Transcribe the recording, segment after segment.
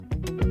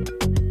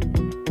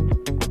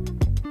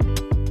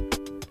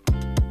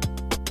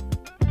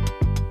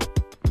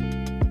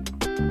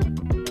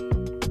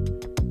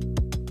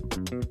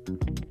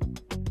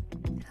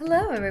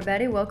Hello,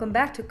 everybody. Welcome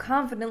back to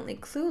Confidently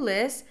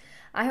Clueless.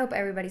 I hope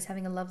everybody's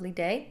having a lovely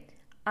day.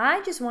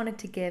 I just wanted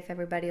to give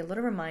everybody a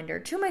little reminder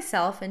to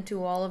myself and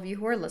to all of you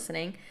who are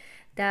listening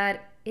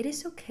that it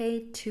is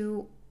okay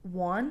to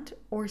want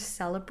or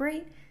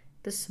celebrate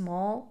the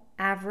small,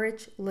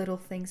 average, little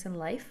things in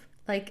life.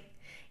 Like,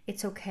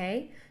 it's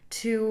okay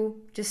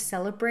to just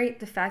celebrate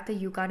the fact that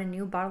you got a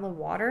new bottle of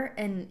water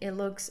and it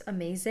looks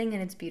amazing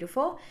and it's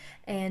beautiful.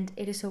 And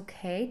it is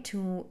okay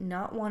to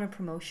not want a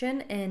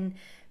promotion and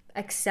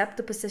accept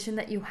the position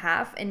that you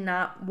have and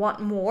not want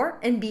more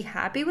and be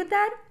happy with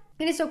that.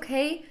 It is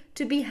okay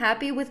to be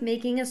happy with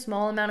making a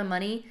small amount of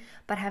money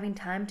but having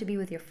time to be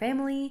with your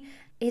family.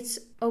 It's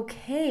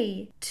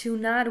okay to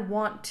not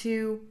want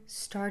to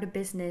start a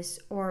business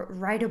or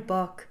write a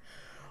book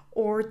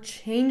or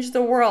change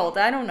the world.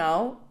 I don't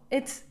know.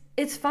 It's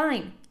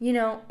fine.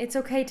 It's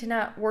okay to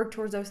not work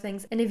towards those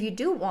things. And if you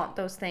do want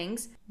those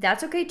things,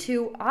 that's okay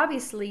too,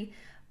 obviously.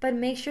 But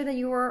make sure that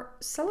you are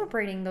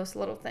celebrating those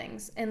little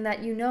things and that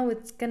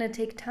it's going to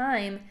take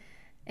time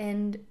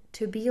and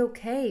to be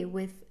okay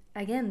with,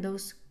 again,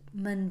 those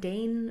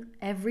mundane,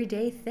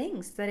 everyday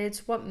things. That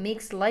it's what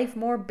makes life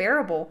more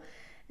bearable.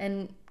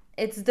 And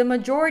it's the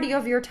majority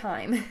of your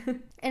time.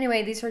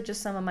 Anyway, these are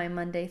just some of my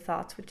Monday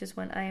thoughts, which is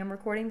when I am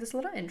recording this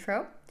little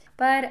intro.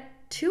 But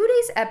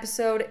today's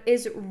episode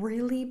is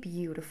really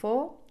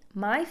beautiful.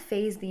 My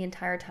face the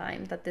entire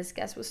time that this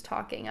guest was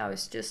talking, I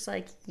was just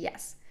like,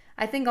 yes.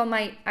 I think I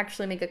might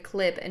actually make a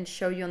clip and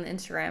show you on the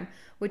Instagram,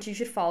 which you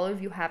should follow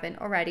if you haven't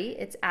already.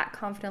 It's at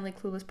Confidently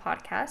Clueless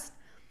Podcast.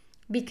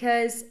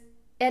 Because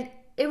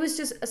it was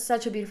just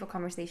such a beautiful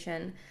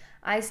conversation.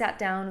 I sat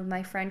down with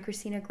my friend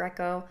Christina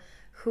Grieco,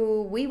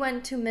 who we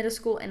went to middle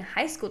school and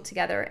high school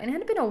together. And it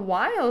had been a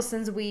while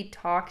since we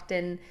talked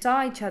and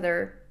saw each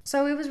other.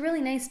 So it was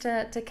really nice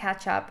to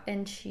catch up,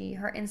 and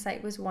her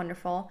insight was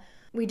wonderful.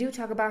 We do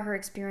talk about her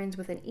experience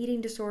with an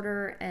eating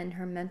disorder and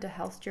her mental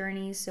health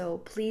journey, so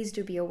please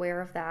do be aware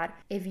of that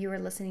if you are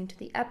listening to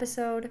the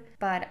episode.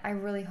 But I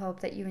really hope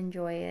that you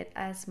enjoy it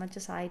as much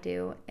as I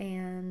do,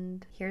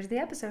 and here's the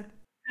episode.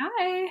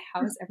 Hi,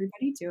 how's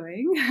everybody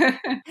doing?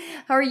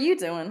 How are you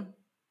doing?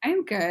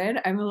 I'm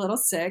good. I'm a little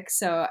sick,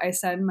 so I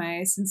send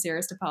my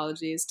sincerest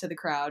apologies to the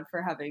crowd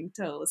for having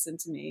to listen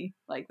to me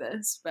like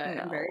this, but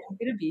I'm very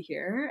happy to be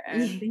here,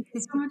 and thank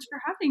you so much for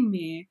having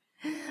me.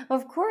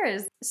 Of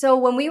course. So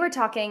when we were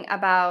talking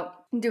about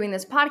doing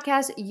this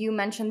podcast, you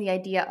mentioned the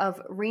idea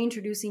of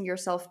reintroducing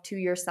yourself to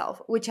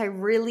yourself, which I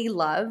really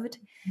loved.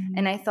 Mm-hmm.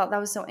 And I thought that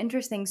was so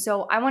interesting.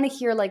 So I want to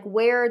hear,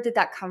 where did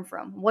that come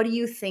from? What do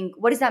you think?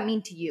 What does that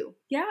mean to you?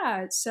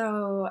 Yeah.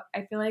 So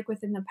I feel like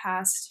within the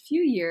past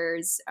few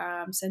years,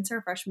 since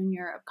our freshman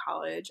year of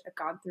college, I've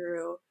gone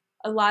through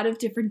a lot of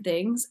different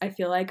things. I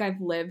feel like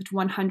I've lived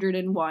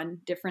 101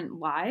 different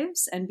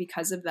lives. And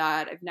because of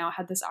that, I've now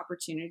had this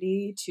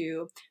opportunity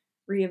to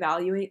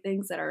reevaluate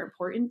things that are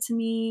important to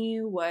me,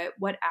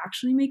 what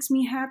actually makes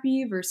me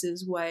happy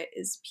versus what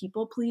is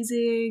people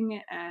pleasing,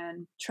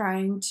 and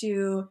trying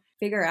to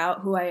figure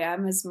out who I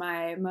am as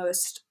my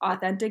most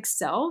authentic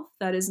self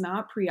that is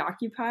not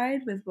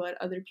preoccupied with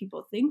what other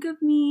people think of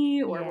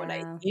me or what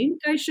I think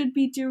I should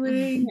be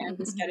doing, and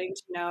just getting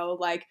to know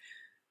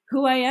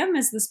who I am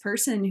as this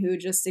person who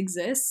just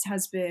exists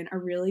has been a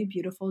really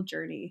beautiful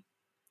journey.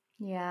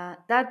 Yeah,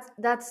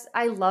 that's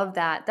I love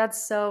that.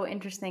 That's so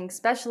interesting,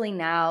 especially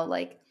now.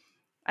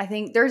 I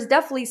think there's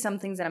definitely some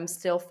things that I'm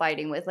still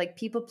fighting with.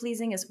 People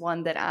pleasing is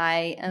one that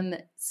I am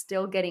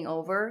still getting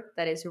over.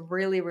 That is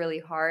really, really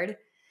hard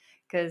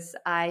because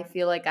I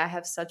feel like I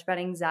have such bad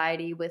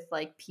anxiety with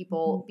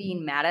people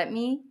being mad at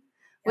me,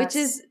 which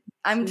is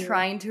I'm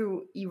trying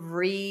to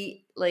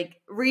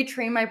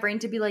retrain my brain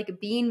to be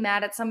being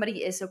mad at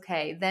somebody is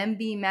okay. Them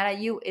being mad at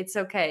you, it's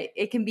okay.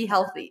 It can be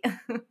healthy.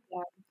 Yeah.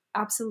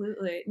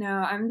 Absolutely. No,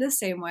 I'm the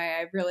same way.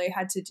 I really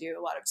had to do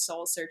a lot of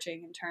soul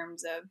searching in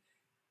terms of,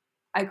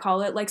 I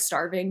call it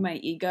starving my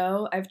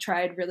ego. I've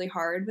tried really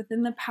hard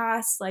within the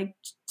past,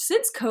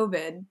 since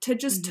COVID, to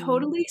just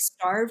totally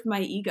starve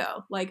my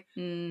ego.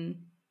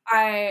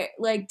 I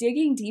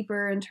digging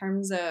deeper in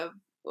terms of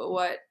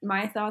what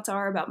my thoughts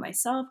are about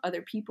myself,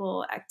 other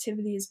people,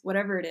 activities,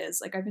 whatever it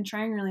is. I've been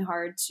trying really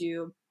hard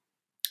to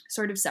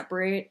sort of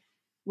separate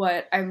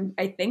what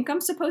I think I'm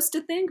supposed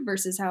to think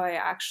versus how I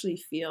actually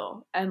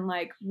feel, and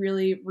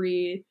really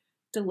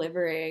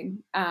re-delivering,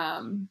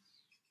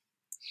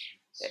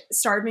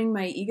 starving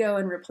my ego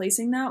and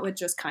replacing that with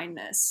just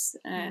kindness,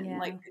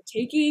 and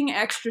taking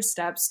extra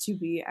steps to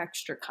be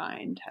extra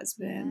kind has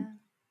been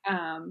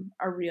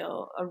a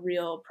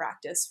real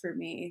practice for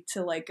me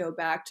to go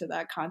back to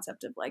that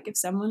concept of if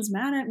someone's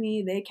mad at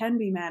me, they can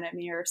be mad at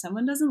me, or if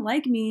someone doesn't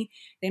like me,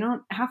 they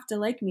don't have to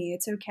like me.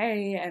 It's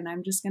okay, and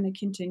I'm just going to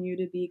continue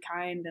to be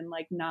kind and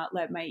not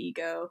let my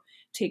ego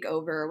take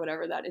over, or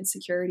whatever that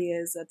insecurity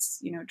is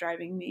that's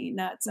driving me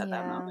nuts at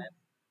that moment.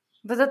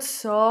 But that's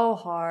so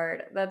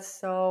hard. That's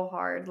so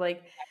hard.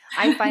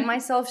 I find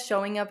myself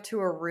showing up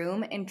to a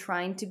room and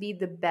trying to be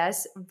the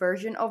best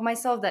version of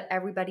myself that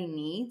everybody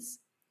needs.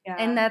 Yeah.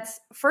 And that's,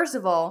 first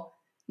of all,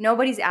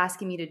 nobody's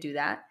asking me to do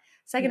that.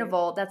 Second of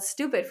all, that's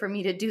stupid for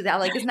me to do that.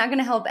 Like, it's not going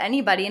to help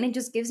anybody. And it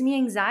just gives me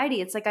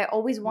anxiety. It's like, I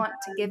always want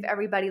to give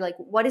everybody, like,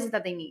 what is it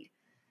that they need?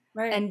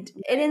 Right. And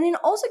then it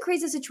also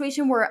creates a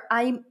situation where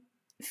I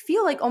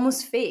feel like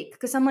almost fake,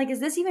 because I'm like, is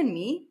this even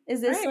me?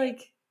 Is this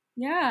like...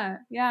 Yeah.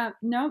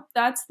 Nope.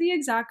 That's the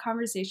exact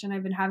conversation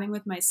I've been having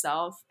with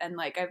myself. And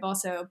like, I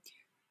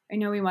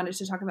know we wanted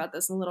to talk about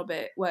this a little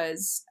bit,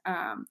 was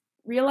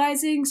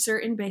realizing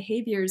certain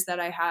behaviors that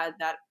I had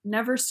that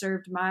never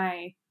served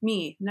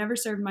never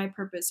served my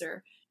purpose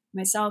or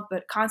myself,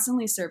 but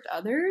constantly served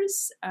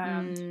others.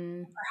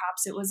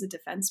 Perhaps it was a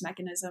defense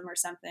mechanism or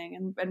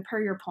something. And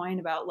per your point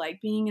about like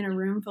being in a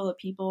room full of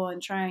people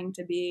and trying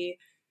to be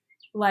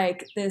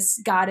like this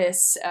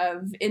goddess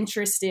of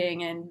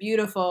interesting and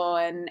beautiful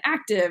and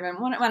active and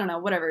I don't know,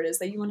 whatever it is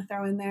that you want to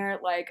throw in there.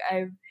 Like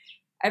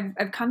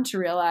I've come to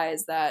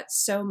realize that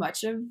so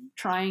much of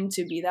trying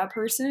to be that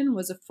person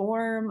was a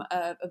form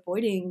of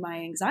avoiding my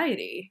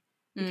anxiety,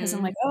 because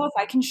I'm like, oh, if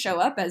I can show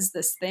up as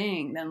this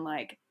thing, then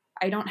like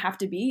I don't have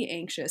to be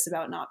anxious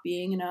about not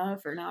being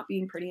enough or not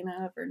being pretty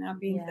enough or not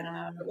being thin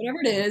enough or whatever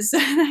it is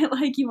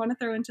like you want to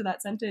throw into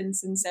that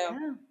sentence. And so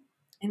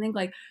I think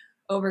like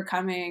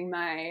overcoming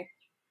my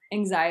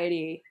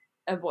anxiety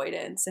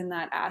avoidance in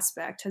that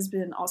aspect has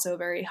been also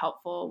very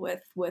helpful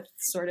with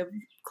sort of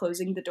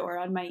closing the door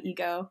on my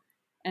ego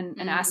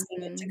and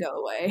asking it to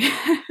go away.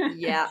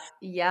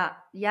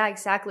 Yeah,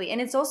 exactly. And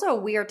it's also a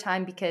weird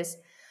time because,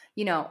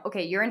 you know,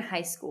 okay, you're in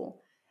high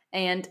school,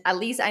 and at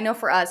least I know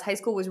for us, high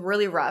school was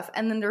really rough.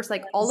 And then there's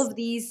like all of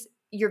these,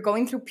 you're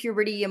going through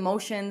puberty,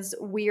 emotions,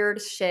 weird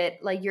shit,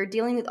 like you're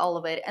dealing with all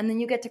of it. And then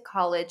you get to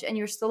college and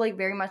you're still like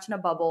very much in a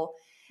bubble,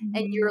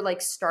 and you're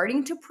like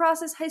starting to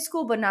process high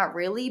school, but not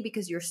really,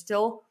 because you're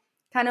still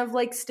kind of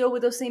like still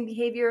with those same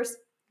behaviors.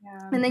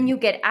 And then you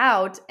get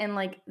out, and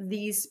like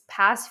these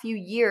past few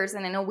years,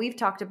 and I know we've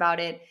talked about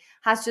it,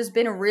 has just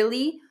been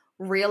really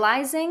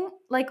realizing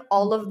like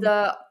all of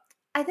the,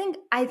 I think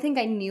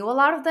I knew a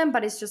lot of them,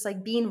 but it's just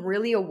like being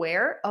really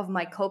aware of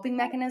my coping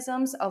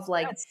mechanisms, of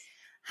like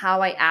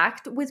how I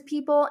act with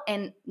people.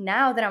 And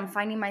now that I'm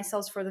finding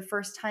myself for the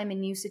first time in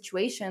new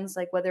situations,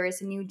 like whether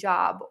it's a new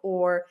job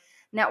or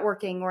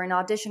networking or an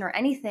audition or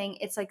anything,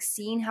 it's like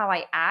seeing how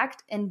I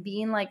act and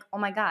being like, oh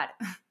my God,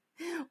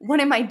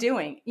 what am I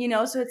doing? You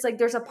know, so it's like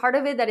there's a part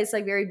of it that is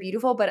like very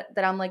beautiful, but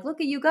that I'm like,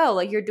 look at you go,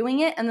 like you're doing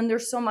it. And then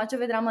there's so much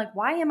of it that I'm like,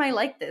 why am I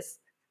like this?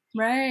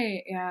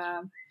 Right.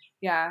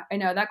 Yeah. I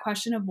know that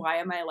question of why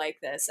am I like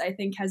this, I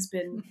think has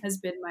been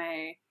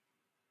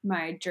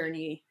my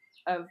journey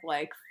of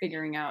like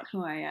figuring out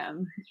who I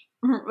am,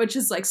 which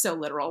is like so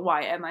literal.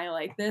 Why am I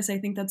like this? I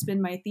think that's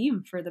been my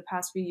theme for the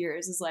past few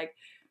years, is like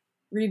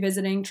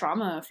revisiting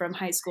trauma from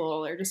high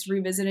school, or just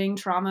revisiting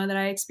trauma that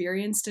I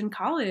experienced in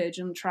college,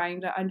 and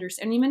trying to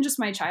understand, even just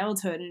my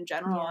childhood in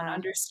general, and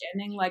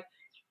understanding like,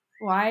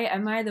 why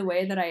am I the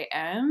way that I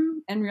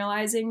am? And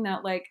realizing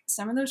that like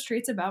some of those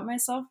traits about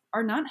myself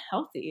are not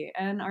healthy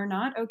and are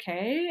not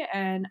okay,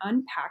 and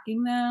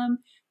unpacking them,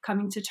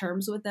 coming to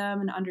terms with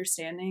them, and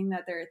understanding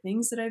that there are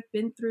things that I've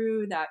been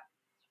through that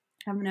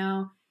have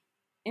now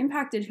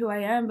impacted who I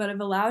am, but have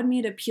allowed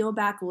me to peel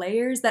back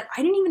layers that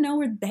I didn't even know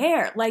were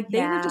there. Like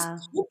they were just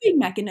coping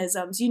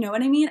mechanisms, you know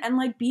what I mean? And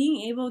like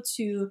being able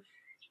to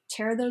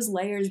tear those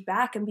layers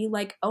back and be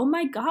like, oh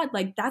my God,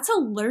 like that's a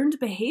learned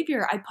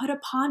behavior I put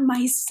upon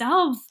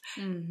myself.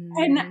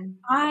 And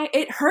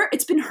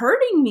it's been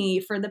hurting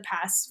me for the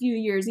past few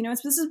years. You know,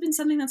 this has been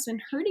something that's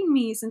been hurting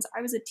me since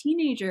I was a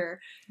teenager.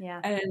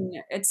 And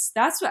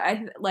that's what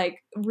I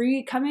like,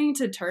 coming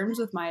to terms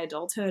with my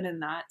adulthood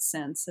in that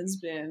sense has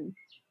been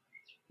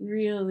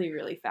really,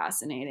 really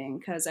fascinating,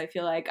 because I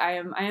feel like I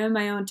am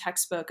my own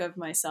textbook of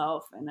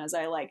myself. And as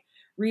I like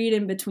read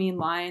in between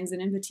lines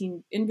and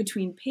in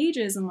between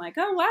pages, I'm like,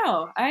 oh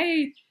wow,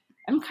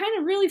 I'm kind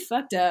of really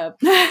fucked up.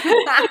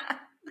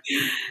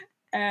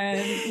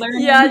 And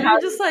learning you're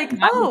just like,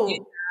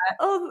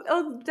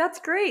 oh, that's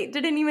great.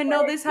 Didn't even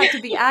know this had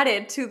to be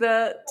added to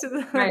the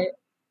right.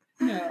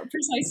 No,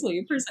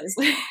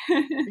 precisely.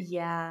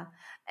 Yeah.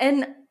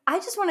 And I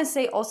just want to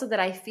say also that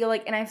I feel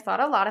like, and I've thought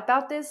a lot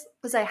about this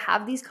because I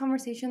have these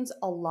conversations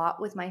a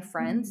lot with my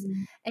friends.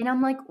 And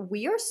I'm like,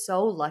 we are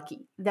so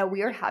lucky that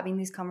we are having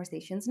these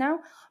conversations now,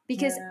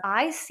 because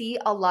I see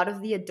a lot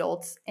of the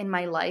adults in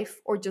my life,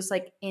 or just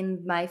like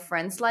in my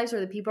friends' lives or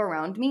the people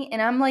around me.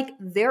 And I'm like,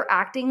 they're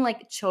acting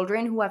like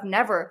children who have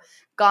never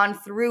gone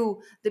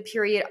through the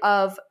period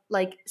of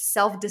like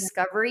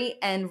self-discovery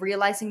and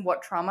realizing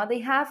what trauma they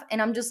have.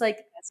 And I'm just like,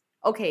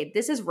 okay,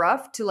 this is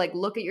rough to like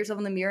look at yourself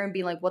in the mirror and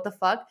be like, what the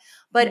fuck?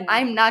 But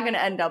I'm not going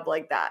to end up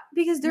like that,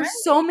 because there's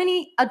so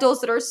many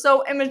adults that are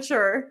so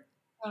immature.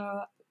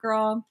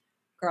 Girl,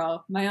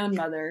 my own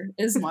mother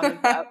is one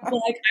of them.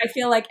 Like, I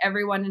feel like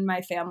everyone in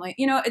my family,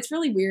 you know, it's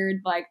really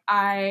weird. Like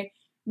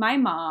my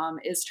mom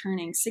is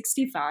turning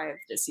 65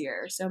 this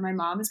year. So my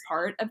mom is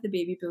part of the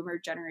baby boomer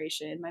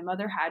generation. My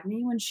mother had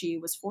me when she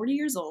was 40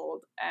 years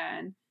old.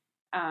 And,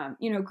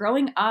 you know,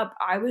 growing up,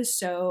 I was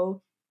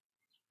so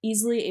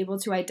easily able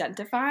to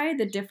identify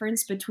the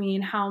difference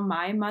between how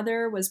my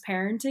mother was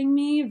parenting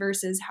me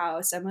versus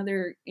how some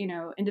other,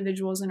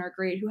 individuals in our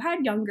grade who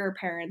had younger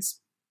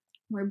parents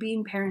were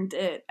being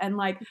parented. And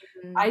like,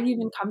 Mm-hmm. I've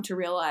even come to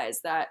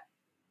realize that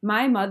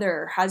my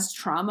mother has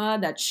trauma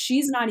that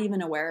she's not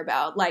even aware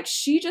about. Like,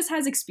 she just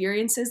has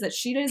experiences that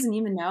she doesn't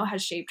even know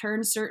has shaped her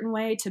in a certain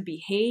way to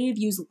behave,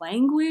 use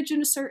language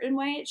in a certain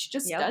way. She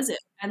just Yep. does it.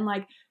 And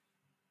like,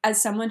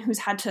 as someone who's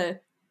had to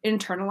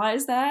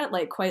internalize that,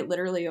 like quite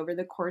literally over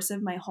the course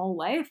of my whole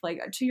life, like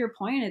to your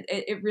point,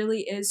 it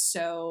really is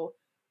so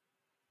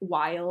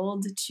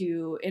wild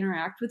to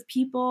interact with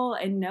people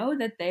and know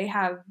that they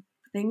have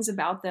things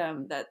about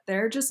them that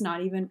they're just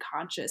not even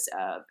conscious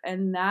of.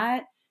 And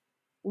that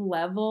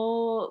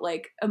level,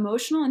 like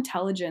emotional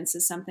intelligence,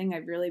 is something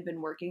I've really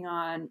been working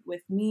on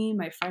with me,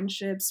 my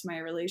friendships, my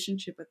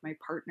relationship with my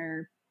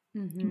partner.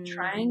 I'm Mm-hmm.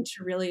 trying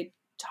to really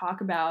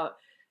talk about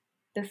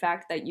the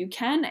fact that you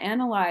can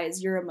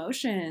analyze your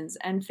emotions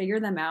and figure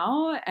them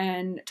out,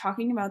 and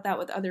talking about that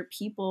with other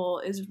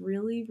people is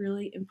really,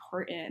 really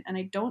important. And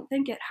I don't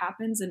think it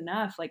happens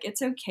enough. Like,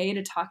 it's okay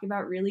to talk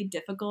about really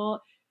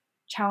difficult,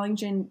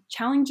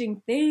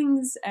 challenging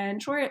things,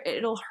 and sure,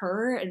 it'll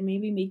hurt and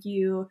maybe make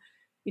you,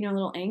 a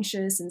little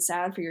anxious and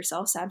sad for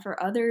yourself, sad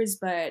for others,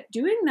 but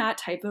doing that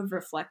type of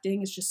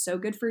reflecting is just so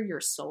good for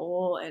your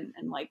soul, and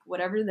like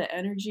whatever the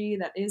energy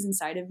that is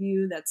inside of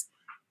you that's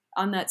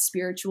on that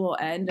spiritual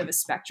end of a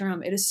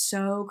spectrum, it is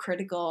so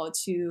critical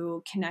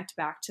to connect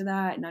back to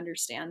that and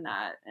understand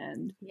that.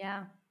 And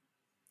Yeah.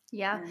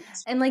 Yeah. and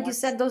And like you that's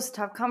said, those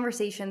tough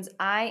conversations,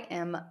 I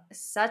am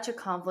such a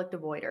conflict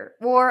avoider.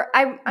 Or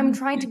I'm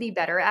trying to be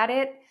better at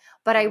it,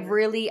 but yeah,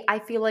 I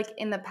feel like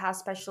in the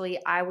past especially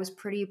I was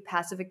pretty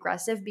passive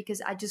aggressive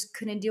because I just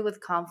couldn't deal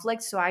with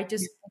conflict. So I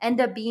just end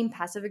up being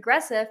passive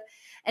aggressive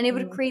and it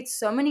would mm, create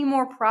so many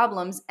more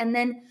problems. And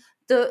then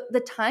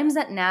the times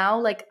that now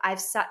like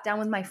I've sat down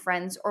with my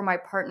friends or my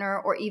partner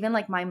or even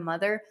like my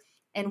mother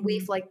and mm,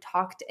 we've like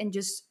talked and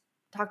just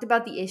talked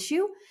about the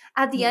issue,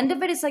 at the yeah, end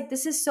of it, it's like,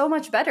 this is so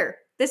much better.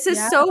 This is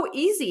yeah, so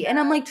easy. And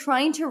I'm yeah, like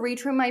trying to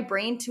retrain my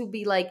brain to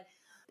be like,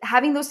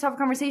 having those tough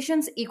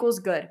conversations equals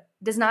good.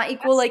 Does not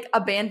equal yes, like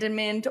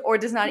abandonment or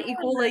does not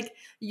equal yes, like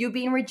you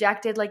being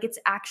rejected. Like it's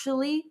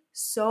actually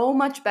so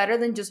much better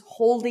than just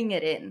holding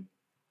it in.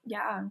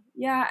 yeah,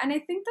 yeah. And I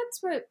think that's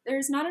what,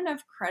 there's not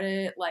enough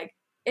credit. Like,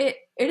 it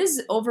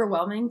is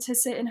overwhelming to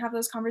sit and have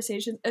those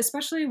conversations,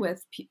 especially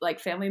with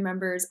like family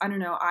members. I don't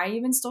know, I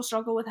even still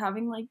struggle with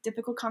having like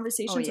difficult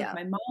Oh, conversations with yeah.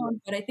 my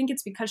mom, but I think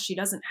it's because she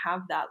doesn't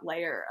have that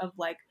layer of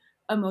like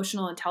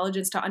emotional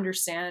intelligence to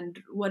understand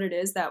what it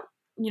is that,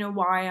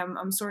 why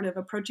I'm sort of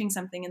approaching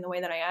something in the way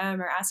that I am,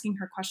 or asking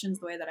her questions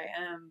the way that I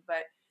am.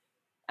 But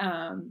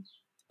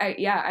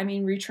I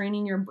mean,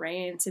 retraining your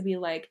brain to be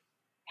like,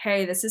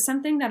 hey, this is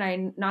something that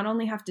I not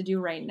only have to do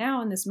right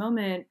now in this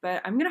moment,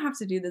 but I'm going to have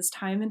to do this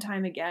time and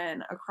time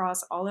again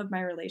across all of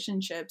my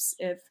relationships.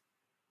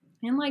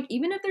 And like,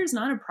 even if there's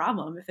not a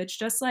problem, if it's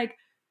just like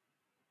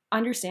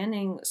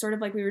understanding, sort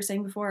of like we were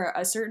saying before,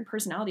 a certain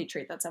personality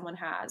trait that someone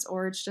has,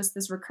 or it's just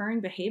this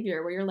recurring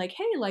behavior where you're like,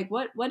 hey, like,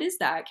 what is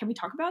that? Can we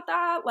talk about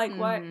that? Like,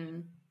 what,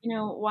 Mm-hmm.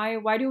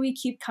 why do we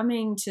keep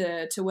coming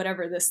to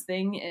whatever this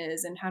thing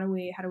is, and how do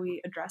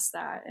we address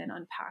that and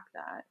unpack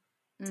that?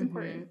 It's Mm-hmm.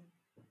 important.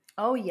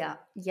 Oh yeah.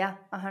 Yeah,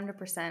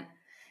 100%.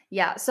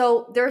 Yeah.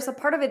 So there's a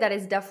part of it that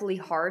is definitely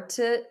hard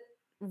to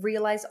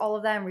realize all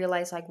of that and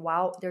realize like,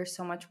 wow, there's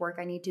so much work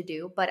I need to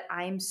do. But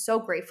I'm so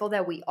grateful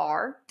that we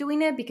are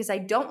doing it because I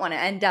don't want to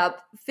end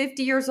up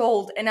 50 years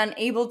old and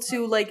unable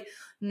to like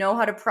know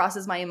how to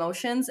process my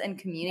emotions and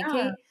Yeah,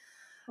 communicate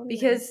totally.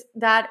 because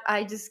that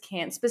I just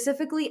can't.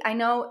 Specifically, I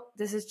know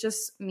this is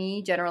just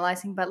me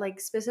generalizing, but like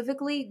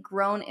specifically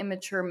grown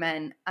immature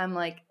men, I'm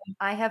like,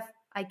 I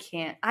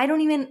can't. I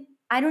don't even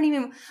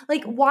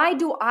like why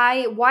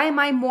am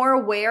I more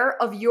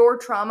aware of your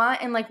trauma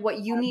and like what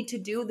you need to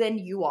do than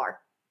you are?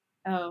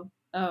 Oh,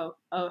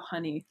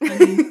 honey.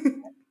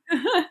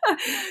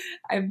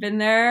 I've been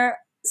there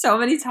so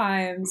many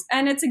times,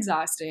 and it's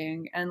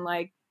exhausting. And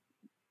like,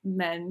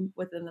 men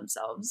within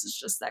themselves, it's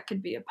just, that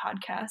could be a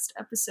podcast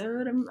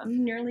episode. I'm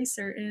nearly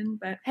certain,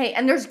 but Hey,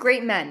 and there's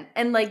great men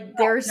and like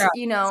there's,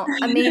 yeah,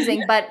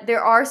 amazing, but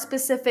there are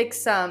specific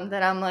some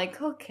that I'm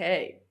like,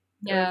 okay.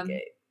 yeah,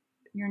 Okay.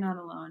 you're not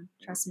alone.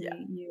 Trust Yeah.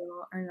 me,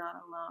 you are not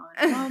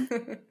alone. Well,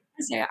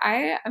 say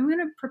I'm going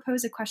to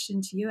propose a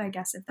question to you, I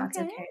guess, if that's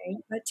Okay. okay.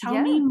 But tell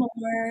me Yeah.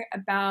 more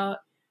about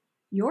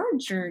your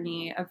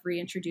journey of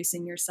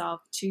reintroducing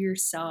yourself to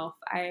yourself.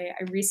 I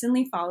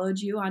recently followed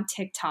you on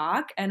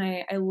TikTok, and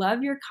I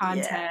love your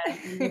Yeah. content.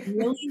 And I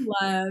really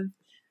love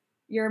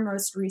your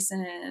most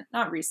recent,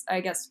 not recent,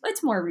 I guess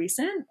it's more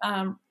recent,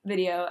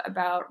 video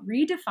about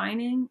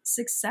redefining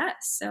success.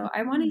 So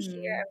I want to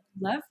hear, Hmm. I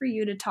would love for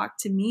you to talk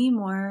to me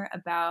more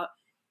about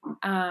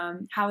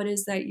how it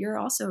is that you're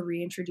also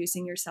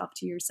reintroducing yourself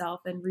to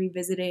yourself and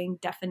revisiting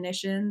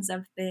definitions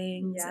of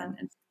things Yeah.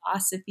 and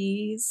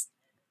philosophies.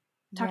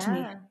 Talk to me.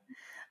 Yeah.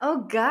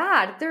 Oh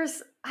God,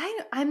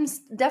 I'm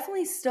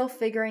definitely still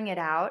figuring it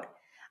out.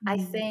 I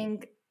Mm,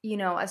 think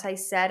as I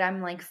said,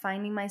 I'm like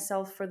finding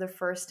myself for the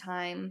first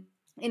time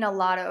in a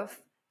lot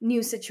of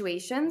new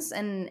situations,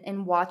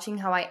 and watching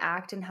how I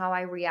act and how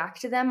I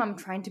react to them. I'm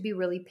trying to be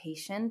really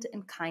patient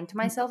and kind to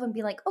myself and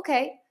be like,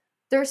 okay,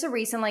 there's a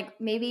reason. Like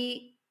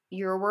maybe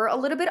you were a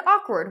little bit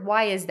awkward.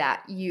 Why is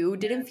that? You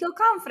didn't feel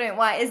confident.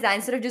 Why is that?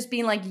 Instead of just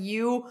being like,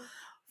 you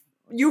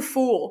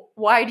fool,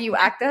 why do you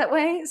act that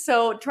way?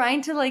 So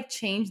trying to like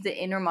change the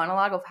inner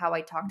monologue of how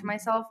I talk to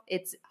myself,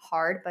 it's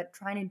hard, but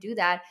trying to do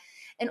that.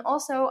 And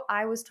also,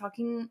 I was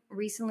talking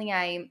recently,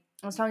 I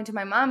was talking to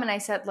my mom, and I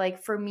said,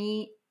 like, for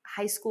me,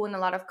 high school and a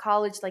lot of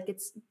college, like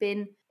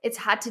it's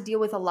had to deal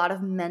with a lot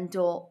of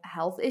mental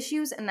health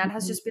issues, and that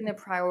has just been the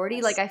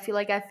priority. Like Yes. I feel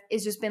like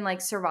it's just been like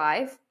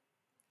survive.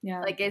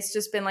 Yeah. Like it's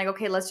just been like,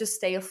 okay, let's just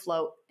stay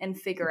afloat and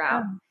figure Yeah.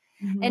 out.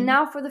 And Mm-hmm.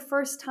 now for the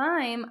first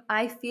time,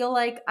 I feel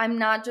like I'm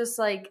not just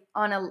like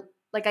on a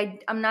like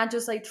I'm not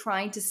just like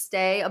trying to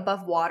stay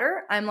above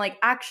water. I'm like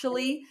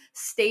actually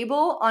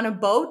stable on a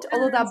boat,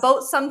 although that Yes.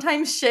 boat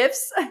sometimes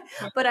shifts.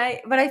 But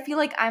I feel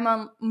like I'm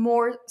on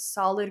more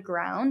solid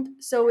ground.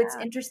 So it's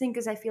Yeah. interesting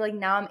because I feel like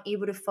now I'm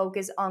able to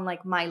focus on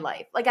like my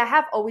life. Like I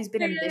have always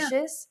been Yeah. Yeah.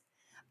 ambitious,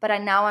 but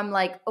now I'm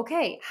like,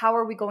 okay, how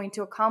are we going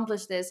to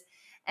accomplish this?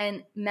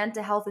 And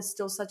mental health is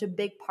still such a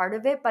big part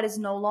of it, but it's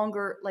no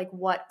longer like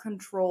what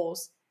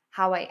controls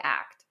how I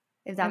act,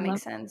 if I that love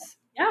makes sense.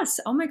 Yes.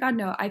 Oh my God,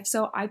 no. I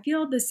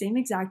feel the same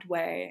exact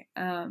way.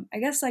 I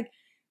guess like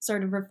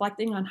sort of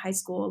reflecting on high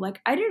school,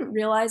 like I didn't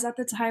realize at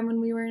the time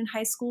when we were in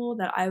high school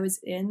that I was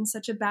in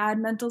such a bad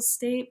mental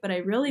state, but I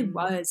really Mhm.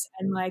 was.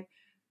 And like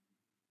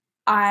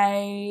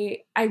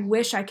I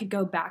wish I could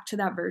go back to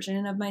that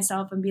version of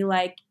myself and be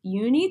like,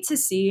 you need to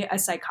see a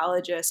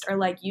psychologist, or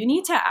like you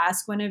need to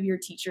ask one of your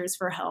teachers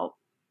for help,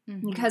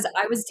 because Mhm.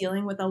 I was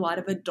dealing with a lot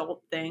of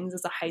adult things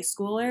as a high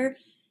schooler,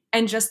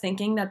 and just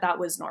thinking that that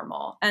was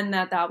normal and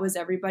that that was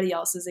everybody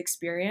else's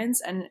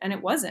experience, and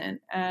it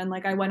wasn't. And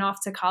like I went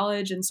off to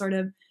college and sort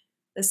of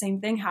the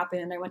same thing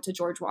happened. I went to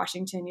George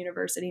Washington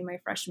University my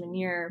freshman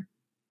year,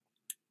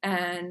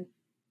 and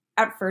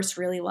at first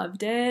really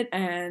loved it,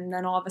 and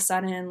then all of a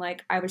sudden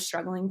like I was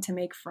struggling to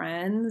make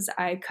friends.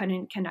 I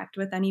couldn't connect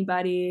with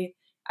anybody.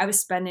 I was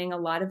spending a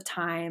lot of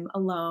time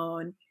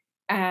alone,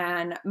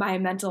 and my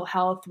mental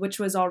health, which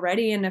was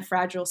already in a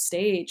fragile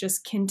state,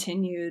 just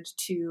continued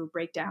to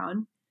break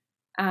down.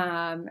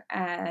 And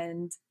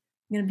I'm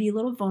going to be a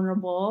little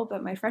vulnerable,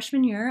 but my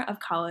freshman year of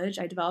college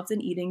I developed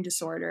an eating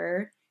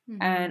disorder,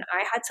 and Mhm.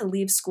 I had to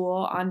leave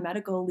school on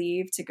medical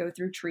leave to go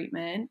through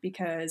treatment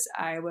because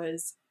I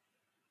was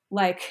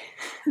like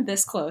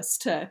this close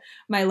to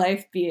my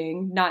life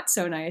being not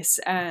so nice.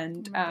 Oh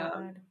And my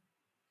god.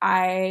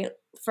 I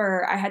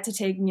I had to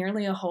take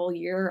nearly a whole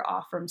year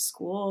off from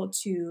school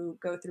to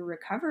go through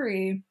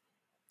recovery.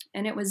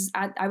 And I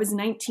was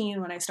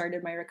 19 when I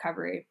started my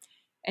recovery,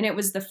 and it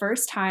was the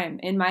first time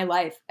in my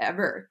life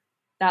ever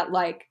that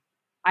like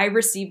I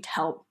received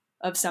help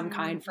of some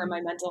kind for Mhm. my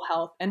mental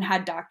health, and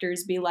had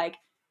doctors be like,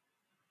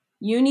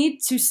 you need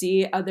to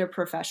see other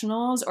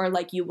professionals or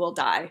like you will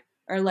die,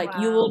 or like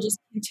you will Wow. just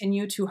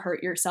continue to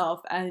hurt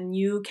yourself and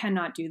you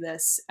cannot do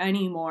this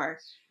anymore.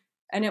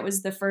 And it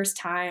was the first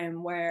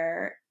time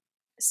where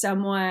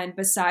someone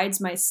besides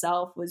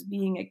myself was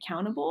being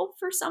accountable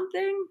for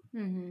something.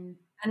 Mhm.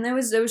 And it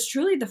was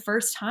truly the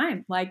first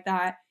time like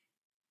that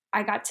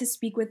I got to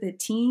speak with a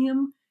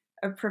team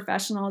of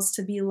professionals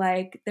to be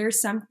like,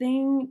 there's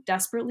something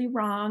desperately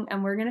wrong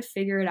and we're going to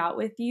figure it out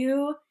with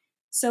you.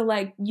 So,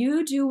 like,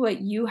 you do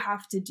what you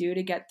have to do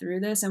to get through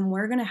this, and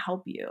we're going to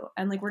help you.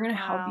 And, like, we're going to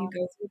help you Wow.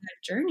 go through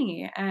that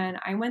journey. And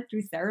I went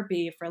through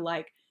therapy for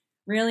like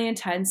really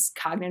intense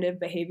cognitive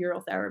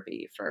behavioral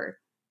therapy for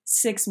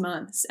 6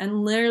 months,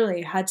 and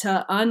literally had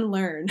to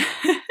unlearn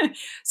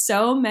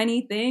so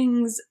many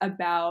things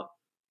about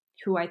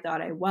who I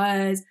thought I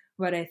was,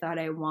 what I thought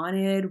I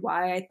wanted,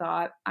 why I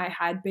thought I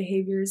had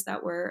behaviors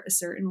that were a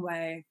certain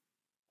way.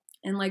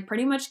 And like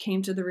pretty much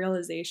came to the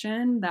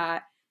realization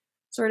that,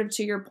 sort of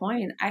to your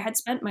point, I had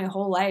spent my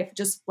whole life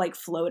just like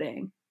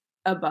floating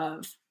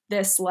above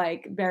this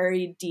like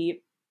very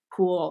deep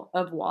pool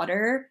of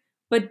water,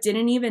 but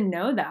didn't even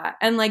know that.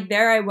 And like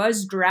there I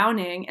was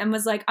drowning and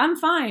was like, I'm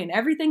fine.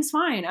 Everything's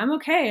fine. I'm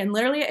okay. And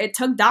literally it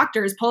took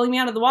doctors pulling me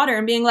out of the water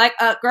and being like,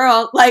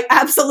 girl, like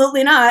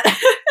absolutely not.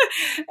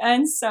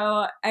 And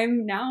so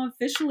I'm now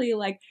officially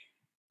like,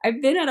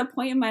 I've been at a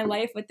point in my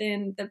life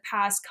within the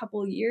past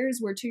couple years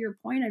where, to your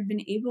point, I've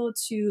been able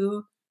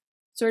to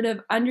sort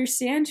of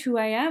understand who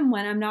I am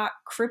when I'm not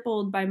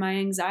crippled by my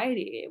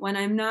anxiety, when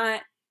I'm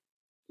not,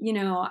 you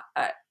know,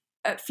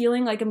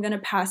 feeling like I'm going to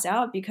pass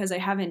out because I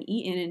haven't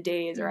eaten in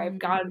days, or I've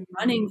gone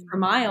running Mhm. for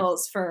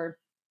miles for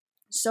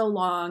so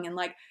long, and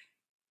like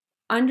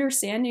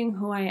understanding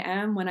who I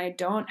am when I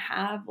don't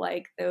have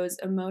like those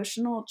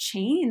emotional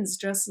chains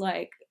just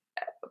like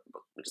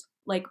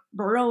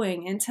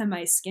burrowing into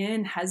my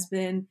skin has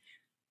been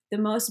the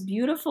most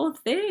beautiful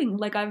thing.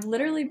 Like I've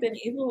literally been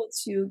able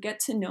to get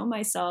to know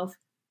myself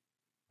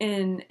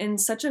in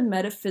such a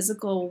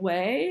metaphysical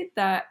way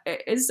that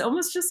is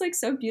almost just like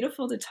so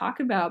beautiful to talk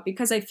about,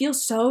 because I feel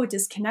so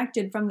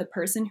disconnected from the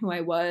person who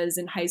I was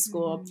in high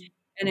school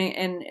and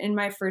in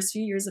my first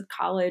few years of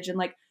college, and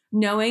like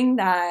knowing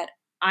that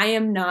I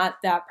am not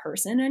that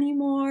person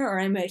anymore, or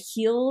I'm a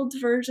healed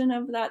version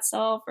of that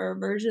self, or a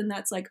version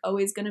that's like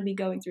always going to be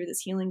going through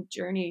this healing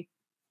journey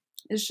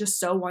is just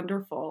so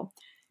wonderful.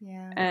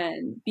 Yeah.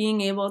 And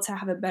being able to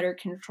have a better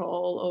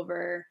control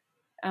over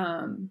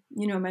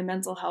my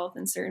mental health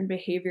and certain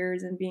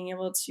behaviors, and being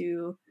able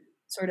to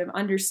sort of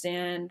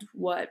understand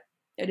what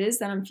it is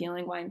that I'm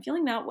feeling, why I'm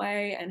feeling that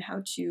way, and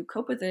how to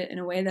cope with it in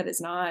a way that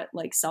is not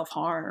like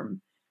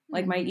self-harm.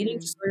 Like my eating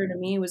disorder to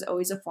me was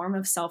always a form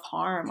of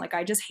self-harm. Like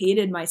I just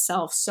hated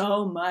myself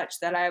so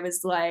much that I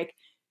was like,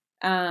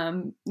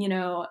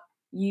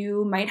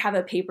 you might have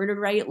a paper to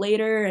write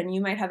later and you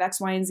might have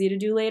X, Y, and Z to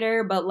do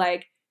later, but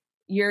like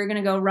you're going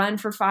to go run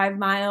for 5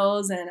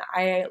 miles. And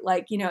I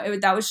like,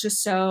 that was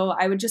just so,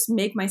 I would just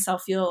make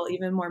myself feel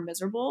even more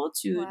miserable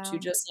to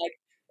just like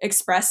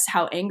express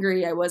how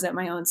angry I was at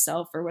my own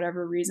self for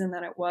whatever reason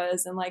that it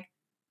was. And like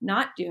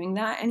not doing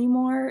that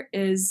anymore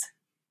is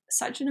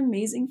such an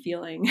amazing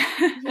feeling.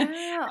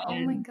 Yeah. Oh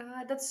my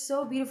God. That's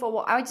so beautiful.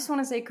 Well, I just want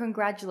to say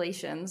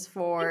congratulations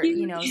for,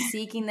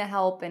 seeking the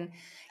help and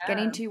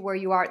getting to where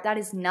you are. That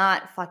is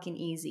not fucking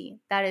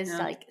easy. That is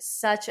like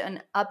such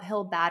an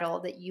uphill battle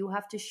that you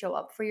have to show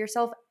up for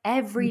yourself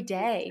every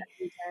day.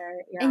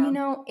 Yeah. And,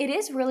 it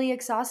is really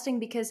exhausting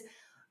because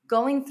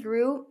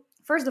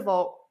first of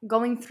all,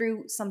 going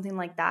through something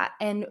like that,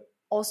 and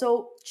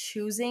also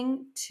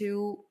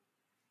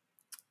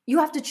you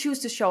have to choose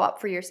to show up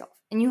for yourself,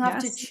 and you have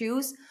to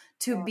choose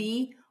to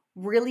be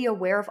really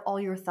aware of all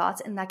your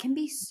thoughts. And that can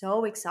be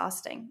so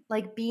exhausting,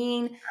 like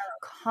being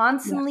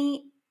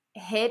constantly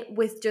hit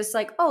with just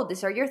like, oh,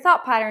 these are your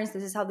thought patterns,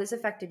 this is how this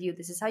affected you,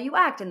 this is how you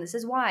act, and this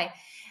is why.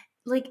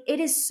 Like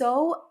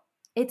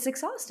it's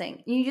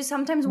exhausting. You just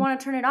sometimes want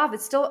to turn it off.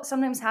 It's still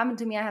sometimes happened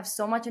to me. I have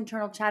so much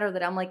internal chatter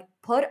that I'm like,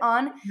 put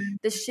on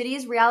the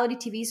shittiest reality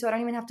TV so I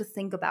don't even have to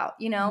think about,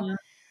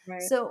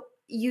 Right. So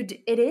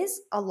it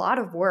is a lot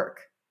of work.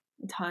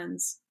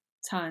 Tons.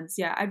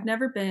 Yeah.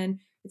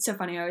 It's so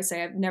funny. I always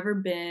say I've never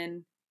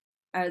been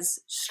as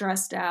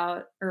stressed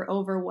out or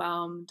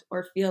overwhelmed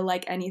or feel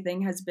like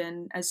anything has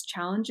been as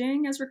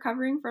challenging as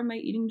recovering from my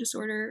eating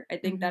disorder. I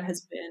think that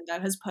was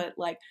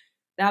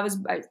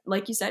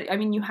like you said, I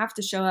mean, you have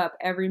to show up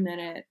every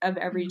minute of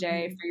every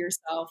day for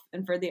yourself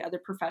and for the other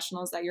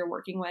professionals that you're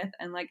working with.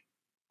 And like,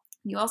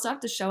 you also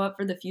have to show up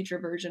for the future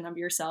version of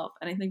yourself.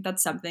 And I think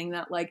that's something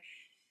that like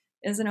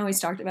isn't always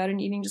talked about in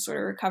eating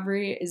disorder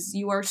recovery, is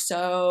you are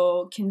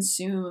so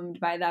consumed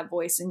by that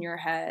voice in your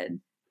head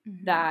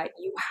that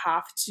you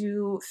have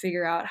to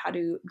figure out how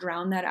to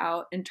drown that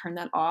out and turn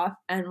that off,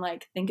 and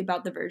like think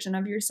about the version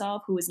of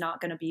yourself who is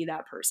not going to be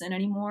that person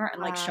anymore,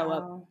 and like show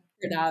up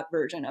for that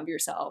version of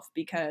yourself.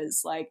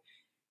 Because like,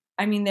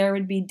 I mean, there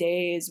would be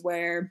days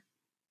where,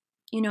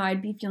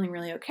 I'd be feeling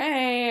really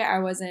okay. I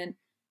wasn't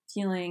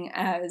feeling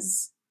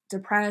as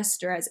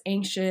depressed or as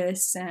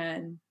anxious,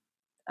 and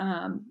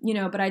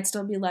but I'd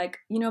still be like,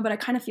 but I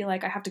kind of feel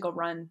like I have to go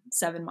run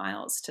 7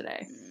 miles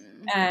today.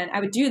 And I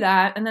would do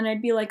that. And then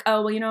I'd be like,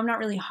 oh, well, I'm not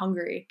really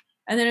hungry.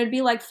 And then it'd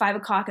be like 5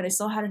 o'clock and I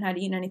still hadn't had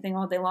eaten anything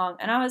all day long.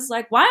 And I was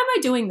like, why am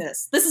I doing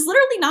this? This is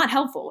literally not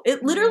helpful.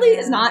 It literally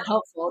is not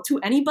helpful to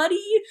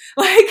anybody.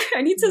 Like,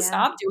 I need to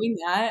stop doing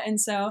that.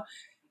 And so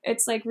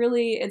it's like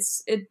really,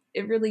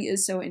 it really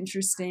is so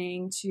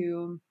interesting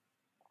to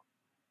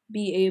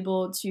be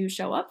able to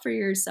show up for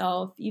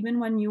yourself, even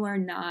when you are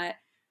not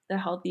the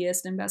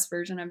healthiest and best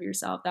version of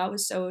yourself. That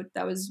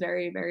was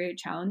very, very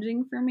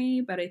challenging for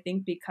me. But I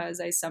think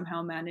because I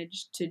somehow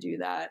managed to do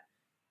that,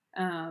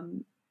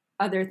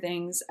 other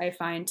things I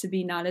find to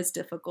be not as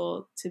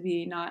difficult, to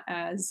be not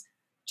as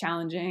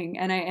challenging.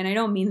 And I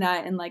don't mean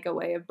that in like a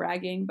way of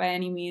bragging by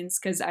any means,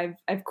 because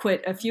I've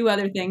quit a few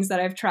other things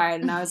that I've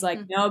tried and I was like,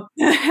 nope.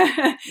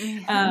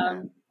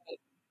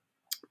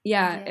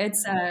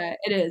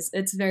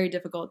 It's very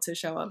difficult to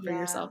show up for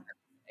yourself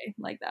every day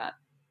like that.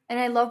 And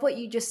I love what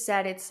you just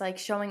said. It's like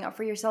showing up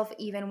for yourself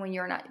even when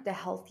you're not the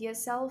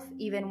healthiest self,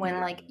 even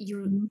when like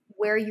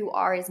where you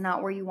are is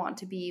not where you want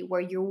to be, where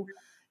you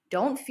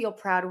don't feel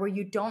proud, where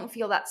you don't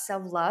feel that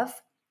self-love.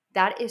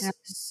 That is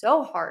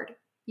so hard.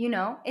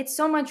 It's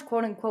so much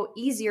quote unquote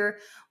easier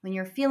when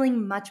you're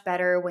feeling much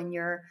better, when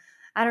you're,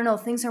 I don't know,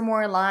 things are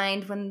more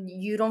aligned, when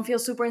you don't feel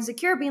super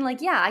insecure, being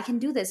like, yeah, I can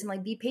do this, and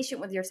like be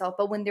patient with yourself.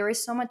 But when there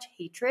is so much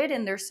hatred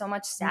and there's so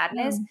much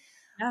sadness,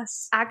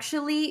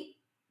 actually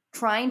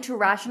trying to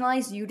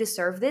rationalize you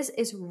deserve this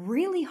is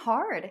really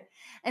hard.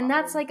 And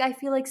that's like, I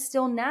feel like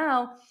still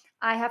now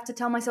I have to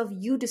tell myself,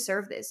 you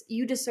deserve this.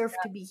 You deserve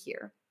to be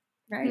here.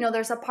 Right.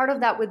 There's a part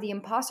of that with the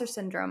imposter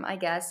syndrome, I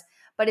guess,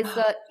 but it's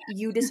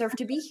you deserve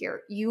to be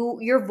here.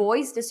 Your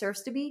voice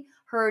deserves to be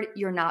heard.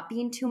 You're not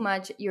being too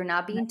much. You're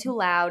not being too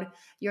loud.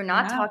 You're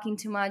not talking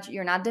too much.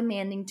 You're not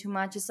demanding too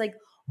much. It's like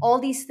all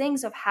these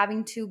things of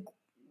having to,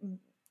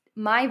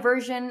 my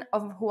version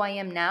of who I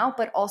am now,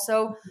 but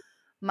also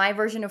my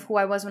version of who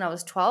I was when I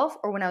was 12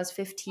 or when I was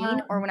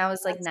 15 or when I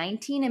was like That's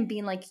 19 and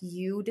being like,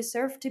 you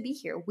deserve to be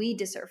here. We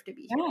deserve to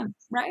be here. yeah,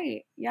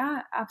 right.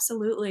 Yeah,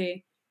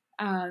 absolutely.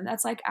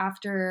 That's like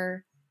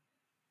after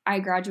I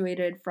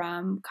graduated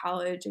from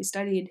college, I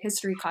studied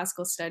history,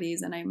 classical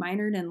studies, and I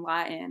minored in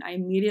Latin. I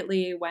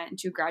immediately went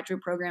into a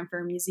graduate program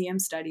for museum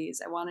studies.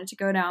 I wanted to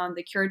go down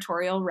the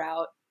curatorial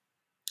route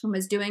and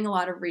was doing a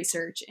lot of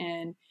research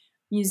in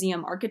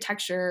museum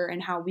architecture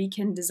and how we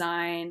can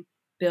design,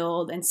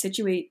 build, and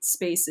situate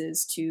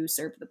spaces to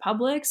serve the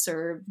public,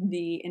 serve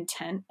the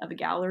intent of a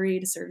gallery,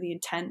 to serve the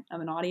intent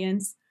of an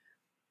audience.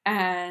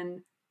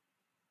 And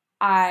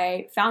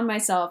I found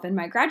myself in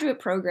my graduate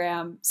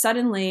program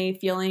suddenly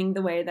feeling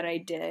the way that I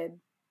did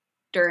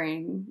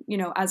during,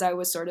 as I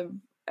was sort of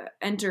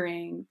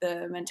entering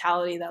the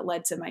mentality that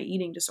led to my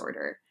eating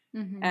disorder.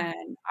 Mm-hmm.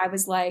 And I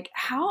was like,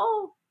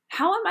 how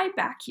am I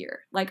back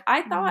here? Like,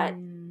 I thought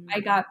I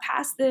got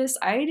past this.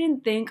 I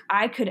didn't think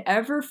I could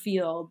ever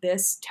feel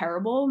this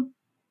terrible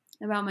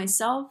about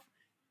myself,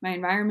 my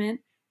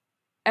environment,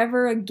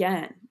 ever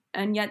again.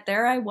 And yet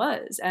there I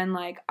was. And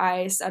like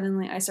I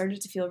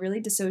started to feel really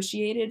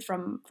dissociated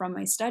from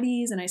my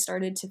studies, and I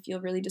started to feel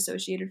really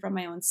dissociated from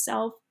my own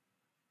self.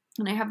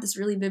 And I have this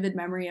really vivid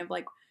memory of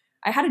like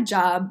I had a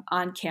job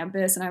on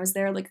campus and I was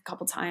there like a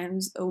couple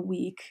times a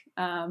week.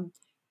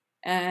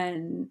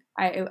 And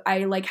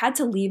I like had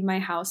to leave my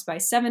house by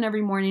 7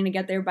 every morning to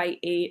get there by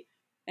 8,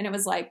 and it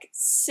was like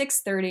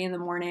 6:30 in the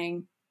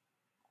morning,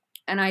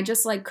 and I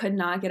just like could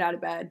not get out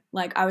of bed.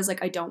 Like I was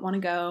like, I don't want to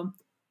go.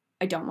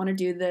 I don't want to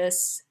do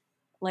this.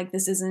 Like,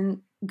 this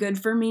isn't good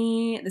for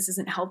me. This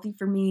isn't healthy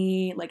for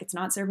me. Like, it's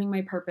not serving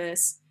my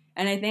purpose.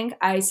 And I think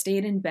I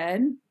stayed in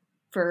bed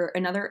for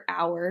another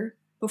hour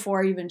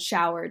before I even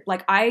showered.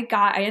 Like, I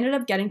ended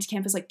up getting to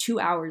campus like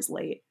 2 hours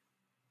late.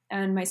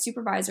 And my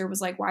supervisor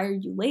was like, why are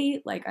you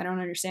late? Like, I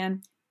don't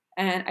understand.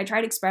 And I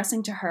tried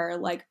expressing to her,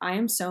 like, I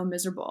am so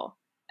miserable.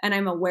 And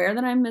I'm aware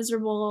that I'm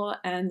miserable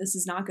and this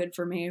is not good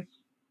for me.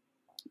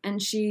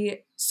 And she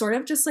sort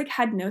of just like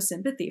had no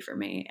sympathy for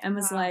me and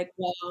was like,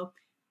 well,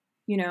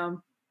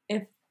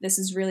 if this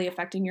is really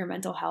affecting your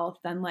mental health,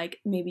 then like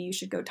maybe you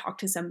should go talk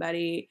to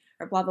somebody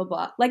or blah, blah,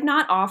 blah. Like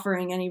not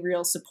offering any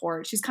real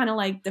support. She's kind of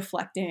like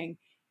deflecting.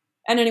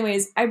 And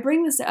anyways, I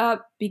bring this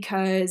up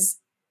because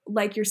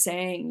like you're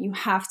saying, you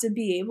have to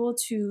be able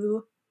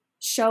to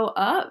show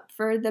up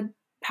for the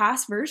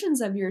past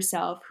versions of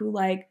yourself who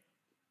like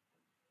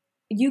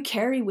you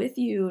carry with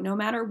you no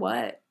matter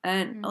what.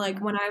 And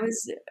like when I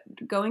was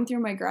going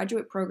through my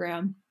graduate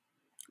program,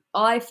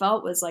 all I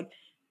felt was like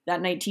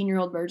that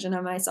 19-year-old version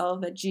of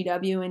myself at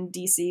GW in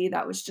DC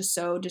that was just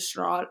so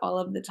distraught all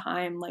of the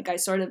time. Like I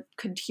sort of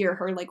could hear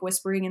her like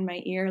whispering in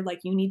my ear,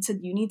 like, you need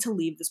to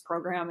leave this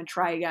program and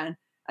try again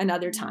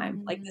another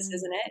time. Like, this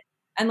isn't it.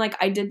 And like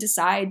I did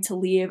decide to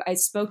leave. I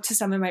spoke to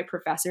some of my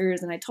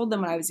professors and I told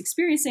them what I was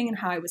experiencing and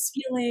how I was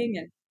feeling.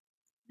 And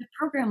the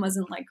program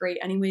wasn't like great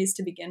anyways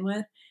to begin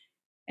with.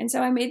 And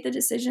so I made the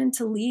decision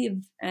to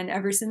leave. And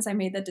ever since I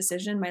made that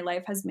decision, my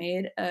life has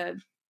made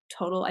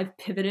I've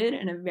pivoted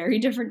in a very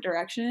different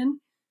direction.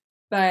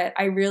 But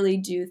I really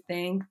do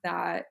think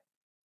that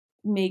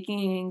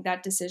making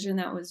that decision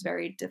that was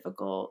very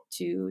difficult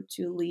to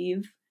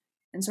leave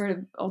and sort of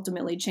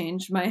ultimately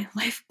change my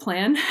life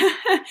plan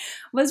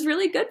was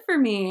really good for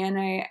me. And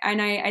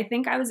I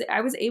think I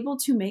was able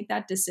to make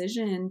that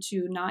decision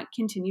to not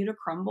continue to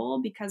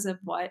crumble because of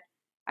what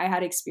I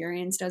had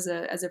experienced as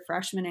a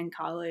freshman in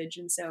college.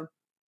 And so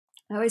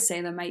I always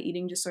say that my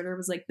eating disorder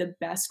was like the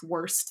best,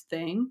 worst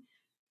thing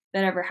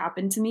that ever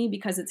happened to me,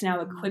 because it's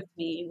now equipped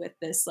me with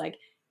this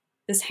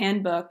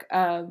handbook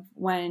of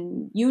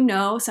when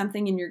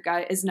something in your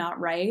gut is not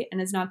right and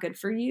is not good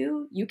for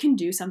you, you can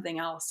do something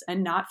else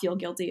and not feel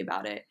guilty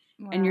about it.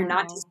 Wow. And you're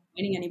not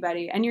disappointing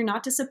anybody and you're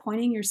not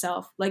disappointing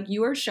yourself. Like,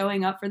 you are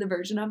showing up for the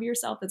version of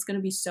yourself that's going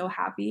to be so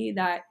happy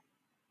that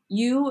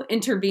you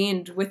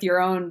intervened with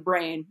your own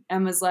brain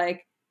and was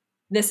like,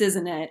 this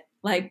isn't it.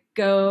 Like,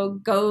 go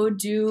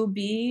do,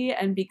 be,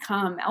 and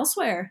become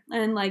elsewhere.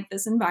 And like,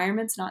 this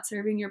environment's not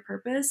serving your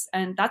purpose.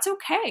 And that's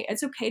okay.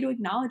 It's okay to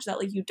acknowledge that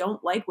like you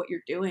don't like what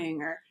you're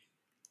doing, or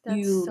that's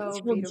you so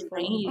feel beautiful.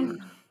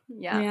 drained.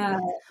 Yeah.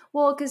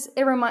 Well, because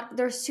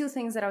there's two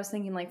things that I was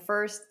thinking. Like,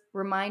 first,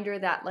 reminder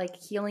that like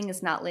healing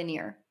is not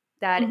linear.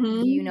 That Yes.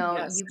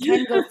 you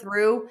can go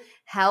through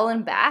hell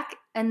and back,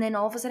 and then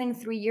all of a sudden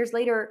 3 years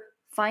later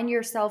find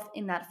yourself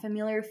in that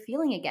familiar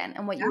feeling again.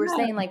 And what you were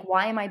saying, like,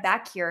 why am I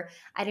back here?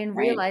 I didn't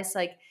realize,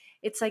 like,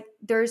 it's like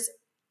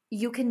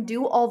you can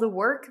do all the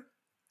work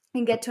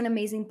and get to an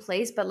amazing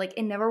place, but like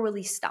it never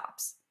really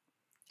stops.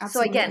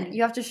 Absolutely. So again,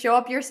 you have to show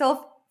up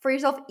for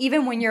yourself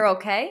even when you're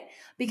okay,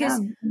 because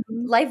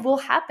life will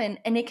happen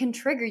and it can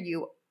trigger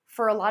you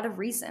for a lot of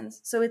reasons.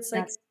 So it's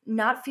like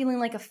not feeling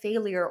like a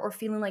failure or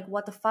feeling like,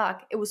 what the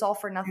fuck, it was all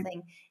for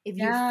nothing, if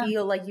you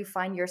feel like you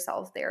find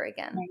yourself there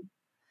again.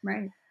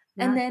 Right.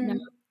 And then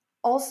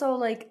also,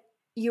 like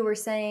you were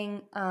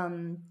saying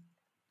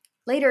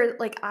later,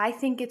 like I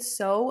think it's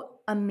so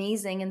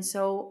amazing and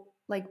so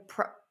like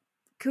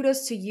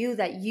kudos to you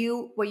that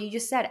what you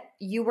just said,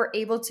 you were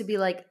able to be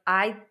like,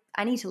 I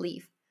need to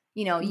leave.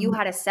 You know, you Mhm.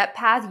 had a set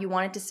path. You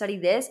wanted to study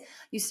this.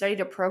 You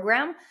studied a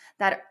program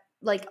that,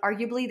 like,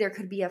 arguably there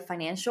could be a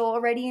financial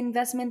already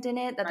investment in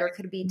it, that there Right.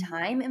 could be Mhm.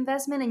 time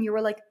investment. And you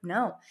were like,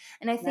 no.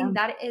 And I Yeah. think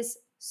that is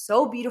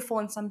so beautiful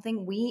and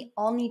something we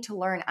all need to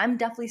learn. I'm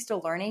definitely still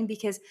learning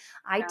because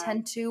I Yeah.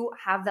 tend to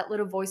have that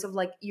little voice of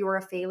like, you're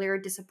a failure,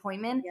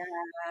 disappointment,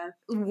 Yeah.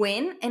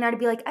 win, and I'd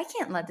be like, I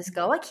can't let this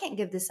go. I can't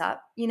give this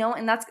up, you know?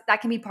 And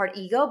that can be part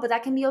ego, but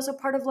that can be also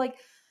part of like,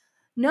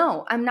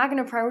 no, I'm not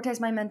going to prioritize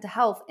my mental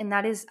health. And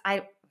that is,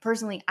 I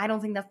personally, I don't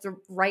think that's the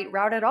right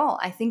route at all.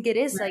 I think it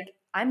is Right. like,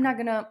 I'm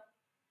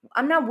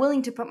not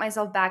willing to put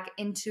myself back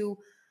into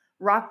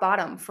rock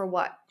bottom for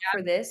what?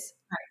 For this?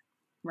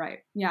 Right.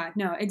 Yeah.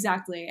 No,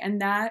 exactly. And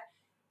that,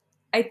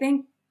 I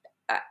think,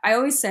 I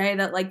always say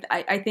that, like,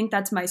 I think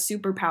that's my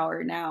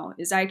superpower now,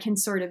 is I can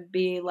sort of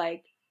be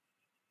like,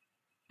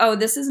 oh,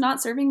 this is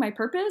not serving my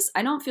purpose.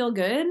 I don't feel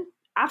good.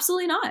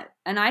 Absolutely not.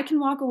 And I can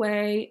walk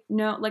away,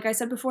 no, like I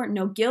said before,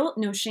 no guilt,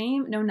 no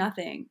shame, no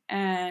nothing.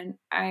 And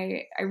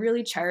I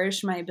really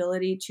cherish my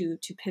ability to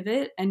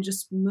pivot and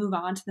just move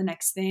on to the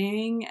next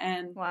thing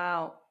and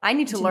Wow. I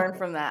need to continue. learn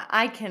from that.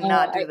 I Oh,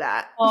 cannot do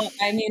that.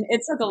 I mean,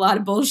 it took a lot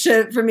of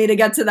bullshit for me to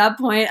get to that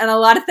point and a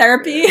lot of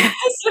therapy. Really?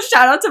 So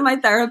shout out to my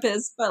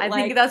therapist. But I think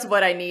like, that's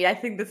what I need. I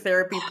think the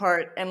therapy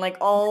part and like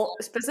all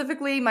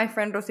specifically my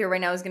friend Rocio right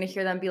now is gonna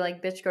hear that and be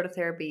like, bitch, go to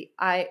therapy.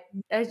 I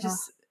uh,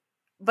 just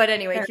but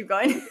anyway, therapy, keep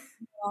going.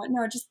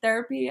 no, just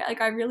therapy.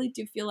 Like, I really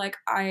do feel like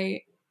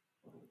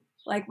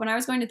like when I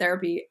was going to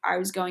therapy, I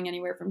was going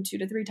anywhere from 2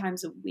 to 3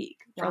 times a week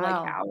for like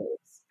Wow.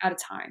 hours at a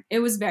time. It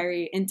was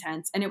very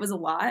intense and it was a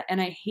lot.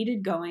 And I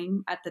hated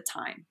going at the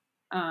time.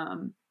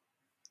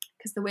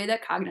 Because the way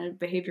that cognitive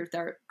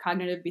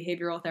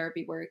behavioral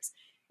therapy works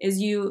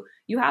is you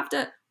have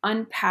to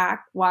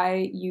unpack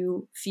why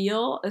you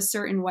feel a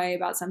certain way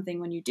about something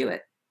when you do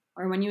it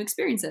or when you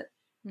experience it.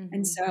 And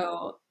Mm-hmm.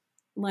 so,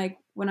 like,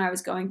 when I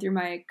was going through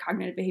my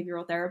cognitive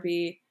behavioral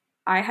therapy,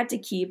 I had to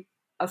keep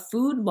a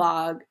food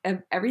log of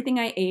everything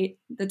I ate,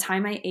 the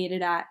time I ate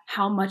it at,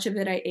 how much of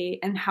it I ate,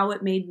 and how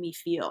it made me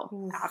feel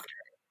Oof. after.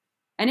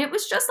 And it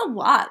was just a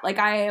lot. Like,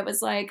 I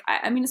was like,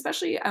 I mean,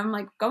 especially I'm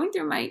like going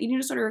through my eating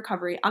disorder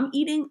recovery. I'm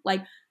eating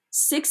like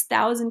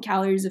 6,000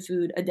 calories of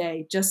food a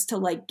day just to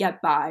like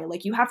get by.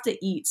 Like, you have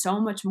to eat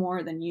so much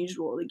more than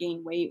usual to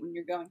gain weight when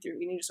you're going through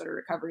eating disorder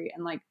recovery.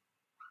 And like,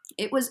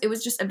 it was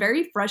just a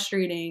very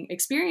frustrating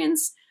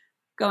experience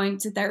going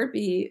to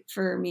therapy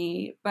for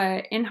me.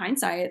 But in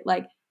hindsight,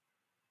 like,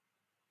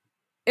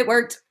 it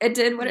worked. It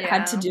did what it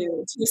had to Yeah.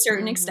 do to a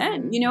certain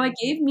extent. Mm-hmm. You know, it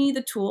gave me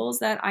the tools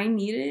that I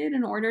needed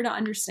in order to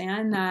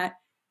understand that,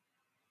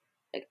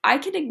 like, I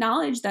can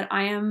acknowledge that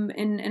I am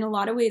in a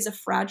lot of ways a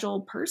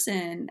fragile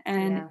person,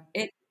 and Yeah.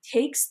 it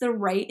takes the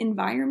right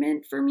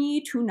environment for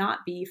me to not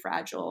be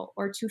fragile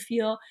or to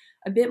feel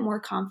a bit more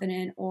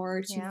confident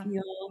or to Yeah.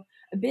 feel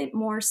a bit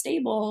more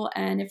stable.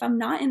 And if I'm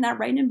not in that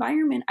right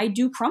environment, I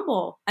do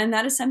crumble. And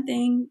that is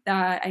something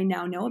that I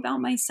now know about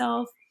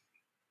myself.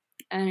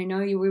 And I know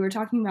we were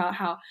talking about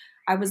how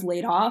I was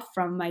laid off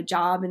from my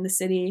job in the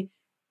city.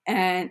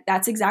 And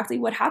that's exactly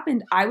what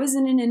happened. I was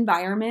in an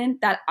environment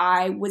that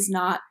I was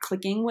not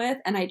clicking with,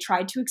 and I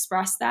tried to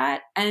express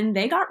that, and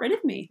they got rid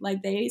of me.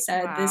 Like, they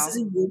said, this is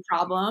a Wow. you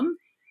problem,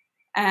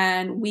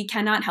 and we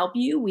cannot help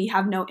you. We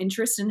have no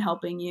interest in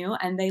helping you.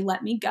 And they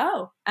let me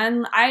go.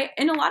 And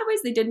in a lot of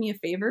ways, they did me a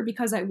favor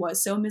because I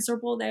was so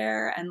miserable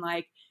there. And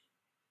like,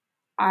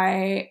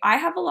 I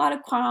have a lot of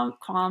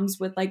qualms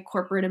with like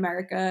corporate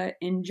America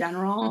in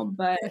general,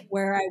 but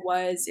where I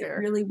was, it Fair.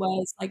 really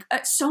was like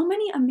so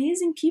many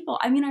amazing people.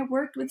 I mean, I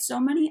worked with so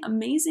many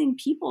amazing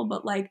people,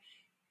 but like,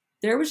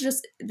 there's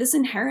just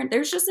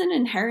an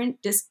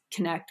inherent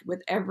disconnect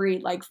with every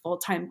like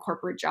full-time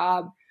corporate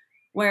job,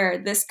 where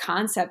this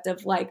concept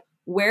of like,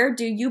 where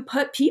do you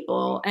put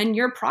people and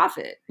your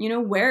profit? You know,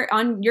 where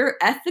on your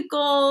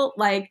ethical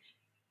like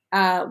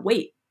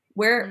weight,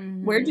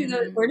 Mm-hmm. where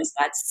does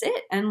that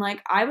sit? And like,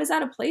 I was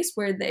at a place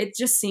where it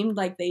just seemed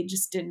like they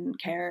just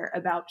didn't care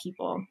about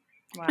people.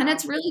 And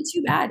it's Wow. really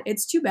too bad.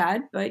 It's too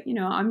bad, but you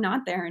know, I'm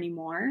not there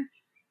anymore.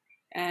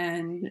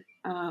 And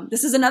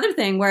this is another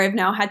thing where I've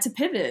now had to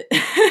pivot.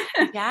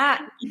 Yeah.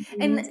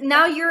 And And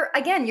now you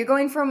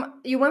went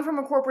from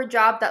a corporate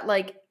job that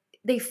like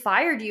they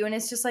fired you and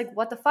it's just like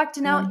what the fuck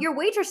to now you're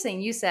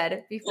waitressing, you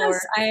said before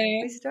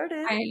yes, we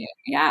started. I,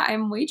 yeah,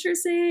 I'm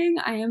waitressing.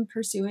 I am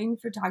pursuing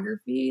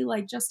photography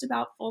like just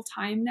about full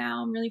time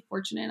now. I'm really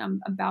fortunate.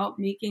 I'm about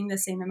making the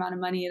same amount of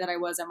money that I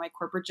was at my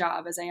corporate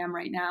job as I am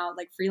right now,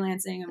 like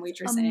freelancing and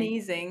That's waitressing.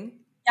 amazing.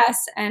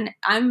 Yes, and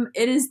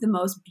it is the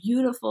most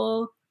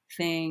beautiful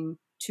thing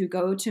to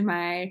go to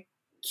my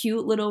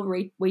cute little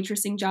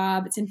waitressing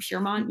job. It's in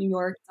Piermont, New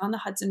York. It's on the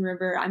Hudson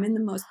River. I'm in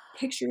the most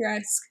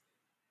picturesque,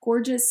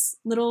 gorgeous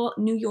little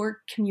New York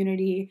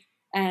community.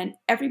 and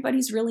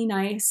everybody's really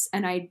nice,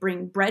 and I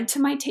bring bread to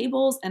my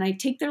tables, and I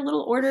take their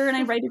little order and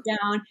I write it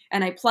down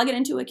and I plug it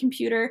into a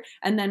computer,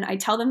 and then I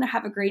tell them to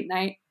have a great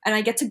night, and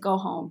I get to go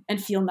home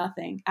and feel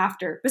nothing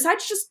after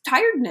besides just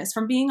tiredness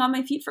from being on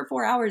my feet for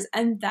 4 hours.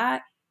 And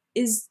that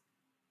is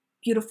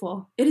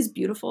beautiful. It is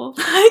beautiful.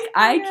 Like,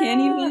 I can't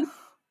even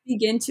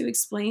begin to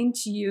explain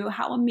to you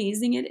how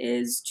amazing it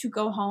is to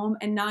go home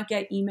and not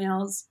get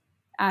emails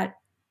at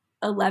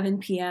 11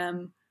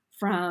 p.m.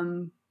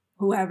 from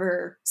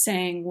whoever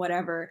saying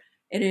whatever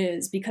it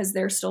is because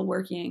they're still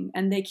working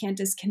and they can't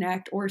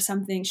disconnect, or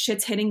something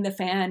shit's hitting the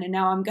fan and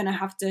now I'm going to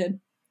have to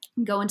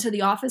go into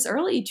the office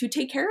early to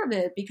take care of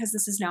it because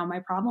this is now my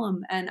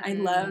problem. And I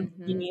love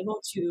being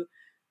able to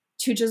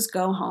just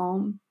go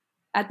home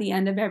at the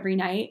end of every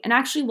night and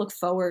actually look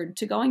forward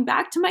to going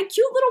back to my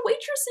cute little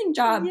waitressing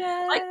job.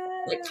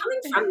 Like coming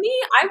from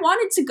me, I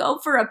wanted to go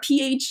for a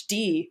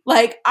PhD.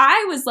 Like,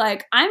 I was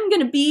like, I'm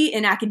going to be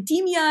in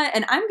academia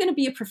and I'm going to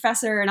be a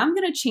professor and I'm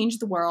going to change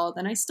the world.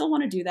 And I still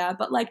want to do that.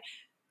 But like,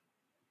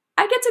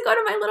 I get to go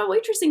to my little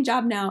waitressing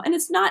job now. And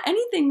it's not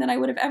anything that I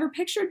would have ever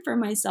pictured for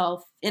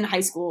myself in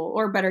high school,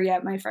 or better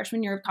yet, my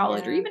freshman year of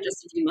college, or even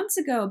just a few months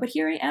ago. But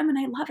here I am and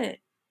I love it.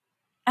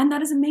 And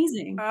that is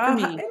amazing for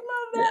me. I love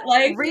that.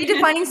 Like,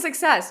 redefining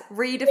success.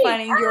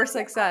 Redefining your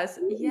success.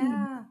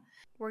 Yeah.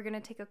 We're going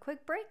to take a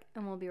quick break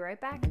and we'll be right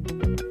back.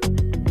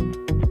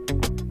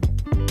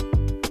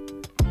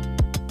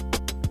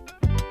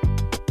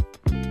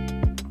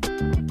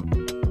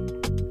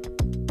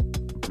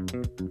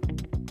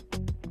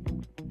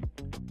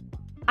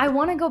 I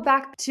want to go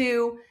back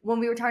to when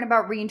we were talking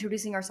about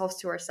reintroducing ourselves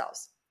to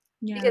ourselves.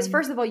 Yeah. Because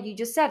first of all, you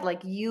just said,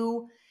 like,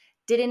 you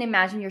didn't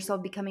imagine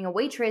yourself becoming a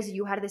waitress.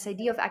 You had this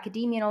idea of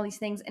academia and all these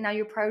things, and now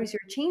your priorities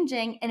are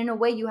changing. And in a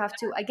way, you have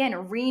to,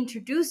 again,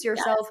 reintroduce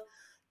yourself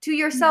to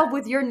yourself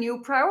with your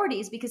new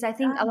priorities. Because I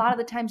think a lot of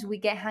the times we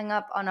get hung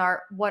up on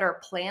what our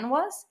plan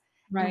was.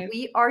 Right. And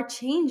we are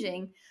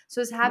changing.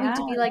 So it's having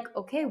to be like,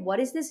 okay, what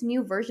is this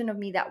new version of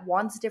me that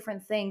wants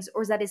different things,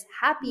 or that is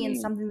happy in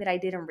something that I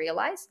didn't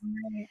realize?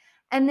 Right.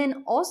 And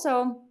then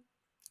also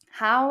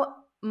how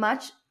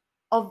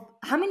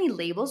many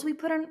labels we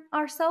put on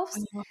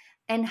ourselves,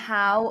 and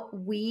how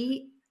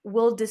we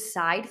will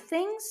decide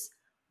things.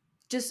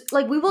 Just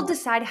like, we will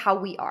decide how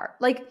we are.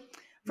 Like,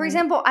 for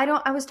example,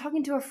 I was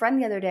talking to a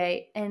friend the other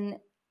day, and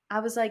I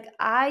was like,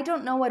 I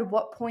don't know at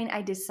what point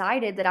I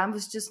decided that I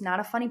was just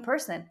not a funny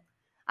person.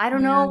 I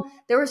don't know.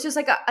 There was just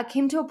like, I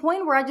came to a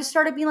point where I just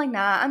started being like,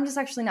 nah, I'm just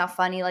actually not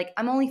funny. Like,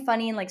 I'm only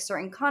funny in like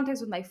certain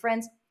contexts with my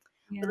friends,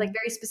 with like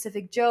very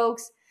specific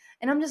jokes.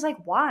 And I'm just like,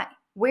 why?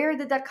 Where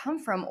did that come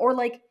from? Or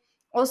like,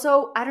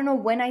 also, I don't know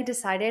when I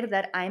decided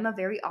that I'm a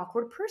very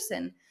awkward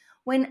person.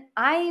 When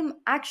I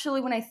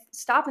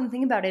stop and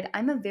think about it,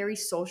 I'm a very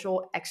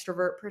social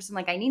extrovert person.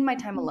 Like, I need my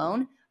time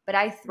alone, but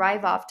I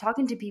thrive off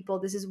talking to people.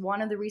 This is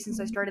one of the reasons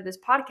I started this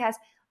podcast.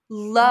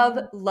 Love,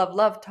 love,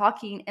 love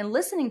talking and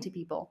listening to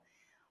people.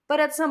 But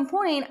at some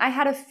point, I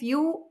had a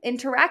few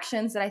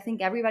interactions that I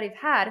think everybody's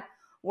had,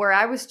 where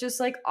I was just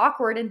like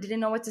awkward and didn't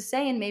know what to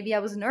say, and maybe I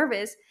was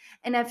nervous.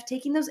 And I've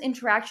taken those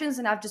interactions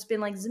and I've just been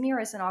like,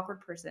 Zamira is an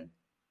awkward person.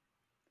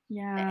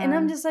 Yeah. And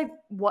I'm just like,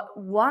 what?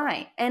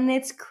 Why? And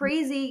it's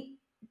crazy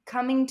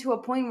coming to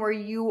a point where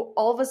you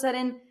all of a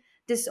sudden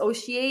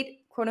dissociate,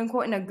 quote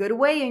unquote, in a good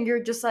way. And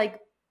you're just like,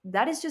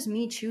 that is just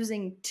me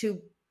choosing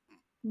to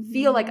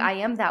feel like I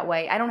am that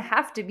way. I don't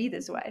have to be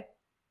this way.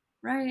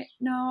 Right.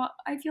 No,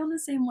 I feel the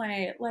same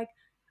way. Like,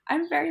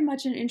 I'm very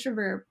much an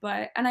introvert,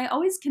 and I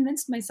always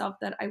convinced myself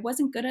that I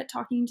wasn't good at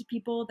talking to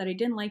people, that I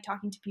didn't like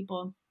talking to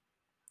people.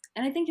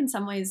 And I think in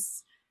some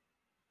ways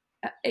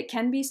it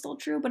can be still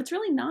true, but it's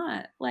really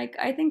not. Like,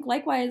 I think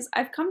likewise,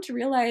 I've come to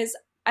realize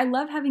I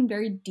love having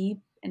very deep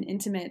and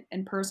intimate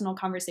and personal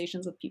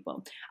conversations with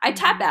people. I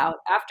tap out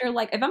after,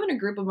 like, if I'm in a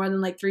group of more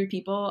than like 3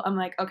 people, I'm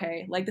like,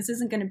 okay, like, this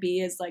isn't going to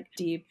be as like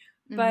deep.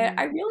 But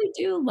I really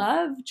do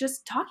love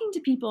just talking to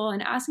people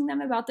and asking them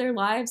about their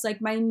lives.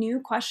 Like, my new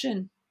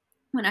question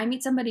when I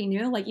meet somebody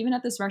new, like even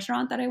at this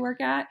restaurant that I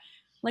work at,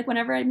 like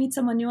whenever I meet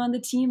someone new on the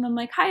team, I'm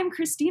like, hi, I'm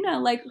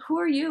Christina. Like, who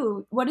are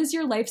you? What is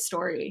your life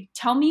story?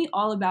 Tell me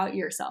all about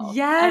yourself.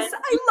 Yes,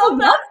 I love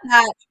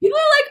that. People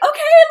are like,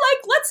 okay,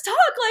 like, let's talk.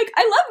 Like,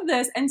 I love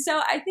this. And so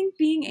I think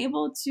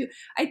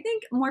I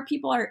think more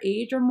people our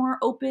age are more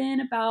open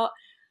about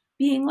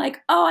being like,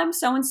 oh, I'm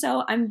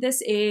so-and-so, I'm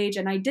this age,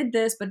 and I did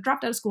this, but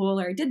dropped out of school,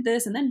 or I did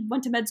this, and then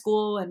went to med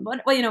school, and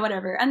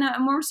whatever. And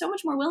we're so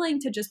much more willing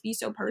to just be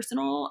so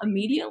personal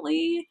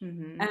immediately.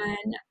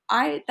 And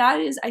I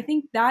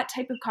think that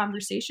type of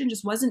conversation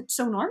just wasn't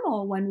so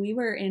normal when we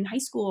were in high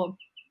school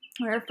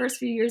or our first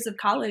few years of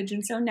college.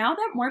 And so now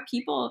that more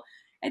people,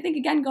 I think,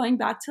 again, going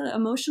back to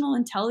emotional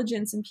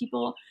intelligence, and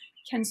people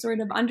can sort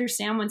of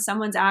understand when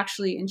someone's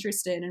actually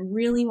interested and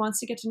really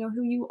wants to get to know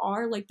who you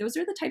are. Like, those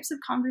are the types of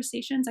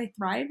conversations I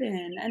thrive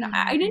in. And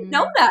I didn't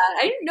know that.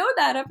 I didn't know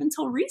that up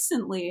until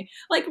recently.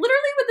 Like,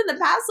 literally within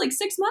the past like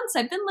 6 months,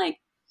 I've been like,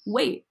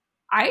 wait,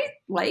 I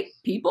like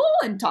people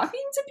and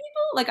talking to people.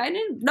 Like, I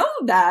didn't know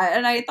that.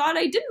 And I thought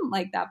I didn't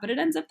like that, but it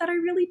ends up that I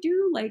really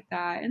do like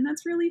that. And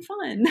that's really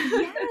fun.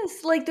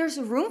 Yes, like there's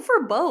room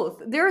for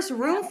both. There's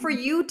room for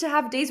you to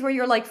have days where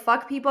you're like,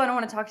 fuck people, I don't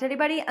want to talk to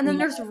anybody. And then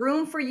Yeah. there's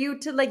room for you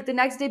to like the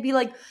next day be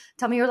like,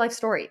 tell me your life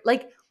story.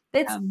 Like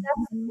that's the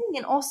thing.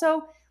 And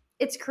also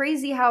it's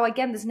crazy how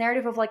again this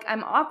narrative of like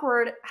I'm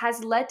awkward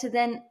has led to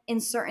then in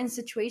certain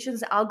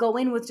situations I'll go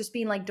in with just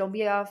being like, don't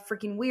be a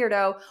freaking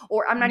weirdo,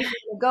 or I'm not even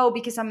gonna go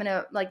because I'm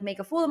gonna like make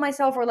a fool of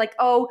myself, or like,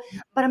 oh,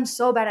 but I'm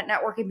so bad at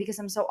networking because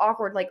I'm so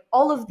awkward. Like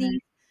all of these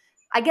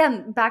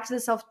again, back to the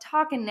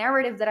self-talk and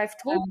narrative that I've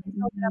told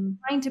myself that I'm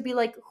trying to be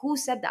like, who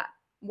said that?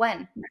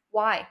 When?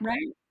 Why? Right.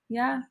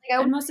 Yeah.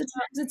 Like, And most of the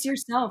times it's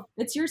yourself.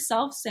 It's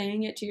yourself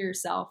saying it to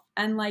yourself.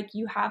 And like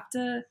you have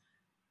to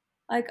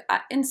like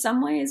in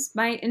some ways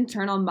my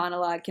internal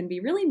monologue can be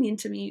really mean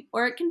to me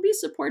or it can be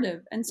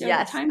supportive. And so the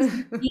yes. times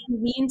it's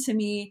being mean to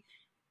me,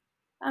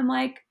 I'm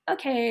like,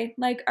 okay,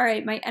 like, all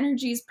right, my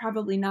energy is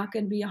probably not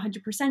going to be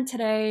 100%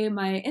 today.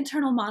 My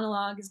internal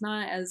monologue is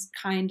not as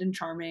kind and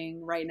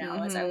charming right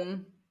now as I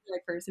would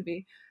like for it to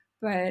be.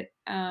 But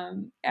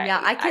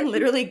yeah,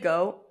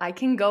 I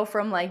can go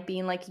from like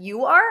being like,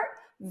 you are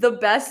the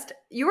best.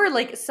 You are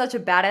like such a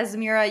badass,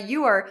 Mira.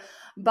 You are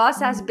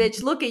boss ass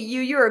bitch. Look at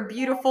you. You're a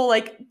beautiful,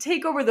 like,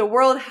 take over the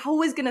world.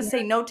 Who is going to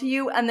say no to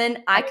you? And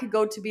then I could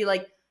go to be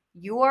like,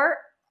 you are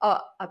a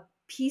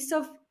piece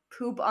of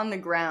poop on the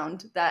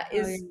ground that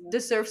is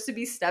deserves to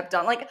be stepped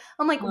on. Like,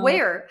 I'm like,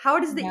 where? How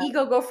does the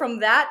ego go from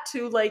that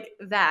to like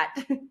that?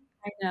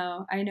 I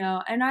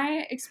know. And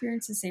I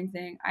experience the same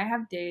thing. I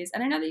have days,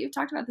 and I know that you've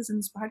talked about this in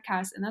this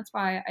podcast, and that's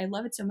why I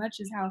love it so much,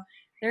 is how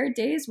there are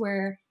days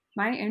where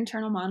my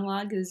internal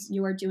monologue is,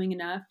 you are doing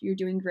enough, you're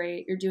doing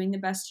great, you're doing the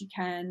best you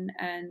can,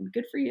 and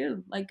good for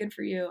you, like good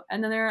for you.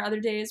 And then there are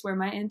other days where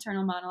my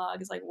internal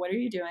monologue is like, what are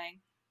you doing?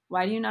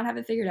 Why do you not have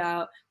it figured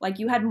out? Like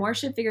you had more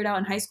shit figured out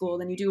in high school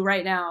than you do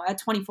right now at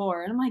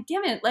 24. And I'm like,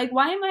 damn it. Like,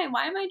 why am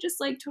I just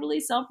like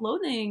totally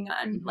self-loathing?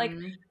 And like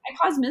I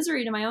cause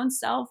misery to my own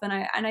self. And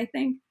I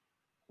think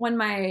when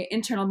my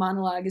internal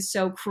monologue is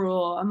so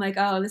cruel, I'm like,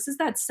 oh, this is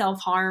that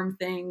self-harm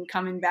thing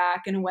coming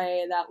back in a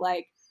way that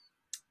like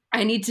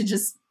I need to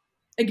just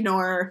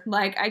ignore.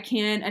 Like I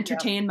can't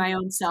entertain my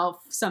own self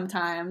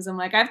sometimes. I'm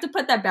like, I have to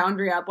put that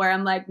boundary up where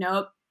I'm like,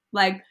 nope,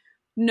 like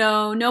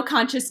no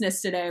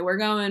consciousness today.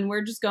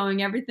 We're just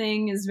going,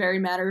 everything is very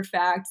matter of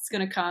fact. It's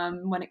gonna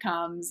come when it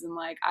comes. And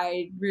like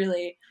I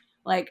really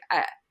like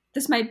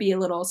this might be a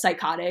little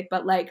psychotic,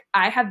 but like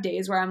I have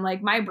days where I'm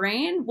like, my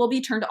brain will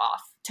be turned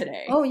off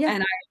today. Oh yeah.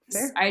 And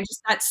I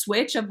just that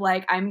switch of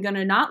like, I'm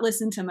gonna not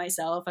listen to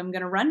myself. I'm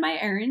gonna run my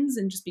errands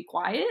and just be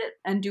quiet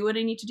and do what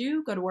I need to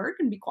do, go to work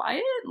and be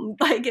quiet.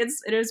 Like it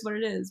is what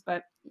it is.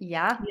 But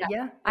yeah.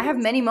 I have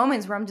many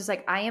moments where I'm just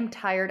like, I am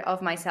tired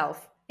of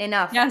myself.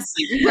 Enough. Yes.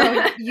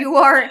 You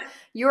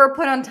are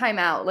put on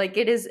timeout. Like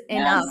it is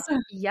enough.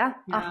 Yes.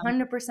 Yeah.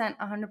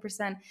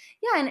 100%.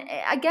 Yeah. And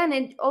again,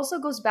 it also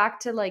goes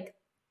back to like,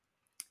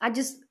 I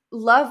just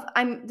love,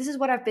 this is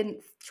what I've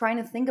been trying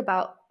to think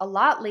about a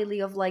lot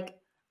lately of like,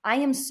 I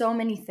am so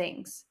many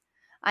things.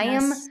 I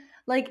am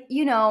like,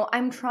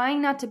 I'm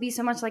trying not to be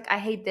so much like, I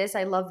hate this,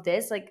 I love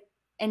this, like,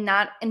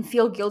 and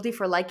feel guilty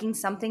for liking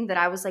something that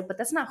I was like, but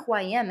that's not who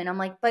I am. And I'm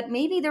like, but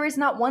maybe there is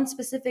not one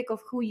specific of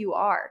who you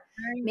are.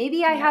 Right.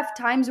 Maybe I have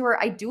times where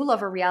I do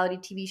love a reality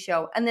TV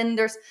show. And then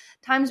there's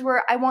times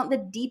where I want the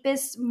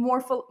deepest,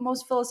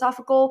 most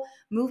philosophical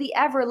movie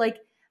ever. Like,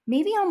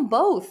 maybe I'm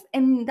both,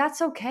 and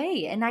that's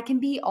okay. And I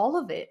can be all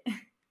of it.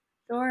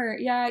 Sure.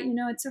 Yeah.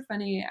 It's so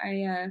funny.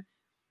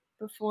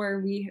 Before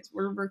we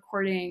were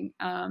recording,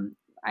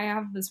 I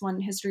have this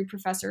one history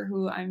professor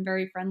who I'm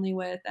very friendly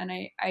with. And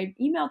I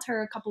emailed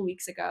her a couple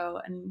weeks ago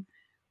and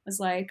was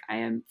like, I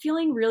am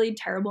feeling really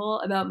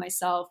terrible about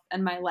myself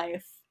and my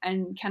life.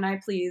 And can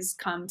I please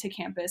come to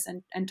campus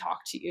and talk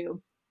to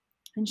you?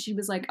 And she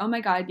was like, oh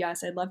my God,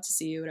 yes, I'd love to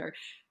see you.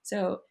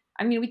 So,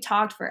 we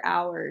talked for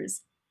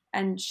hours.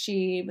 And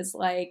she was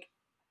like,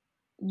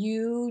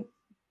 you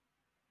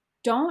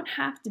don't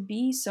have to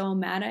be so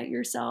mad at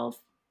yourself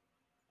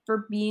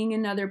for being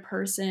another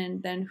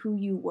person than who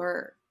you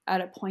were at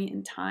a point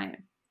in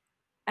time.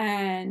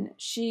 And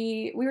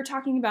we were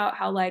talking about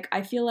how like,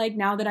 I feel like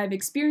now that I've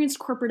experienced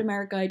corporate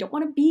America, I don't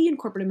want to be in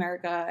corporate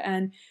America.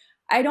 And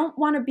I don't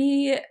want to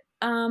be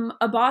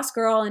a boss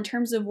girl in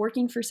terms of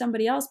working for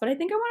somebody else, but I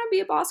think I want to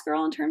be a boss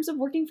girl in terms of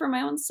working for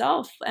my own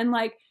self. And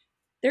like,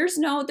 there's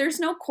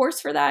no course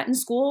for that in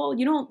school.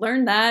 You don't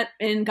learn that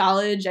in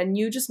college, and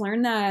you just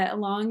learn that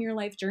along your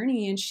life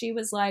journey. And she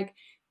was like,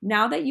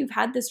 now that you've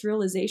had this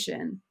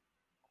realization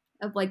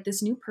of like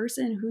this new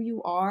person, who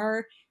you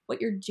are,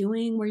 what you're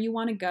doing, where you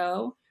want to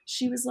go,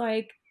 she was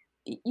like,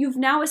 you've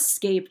now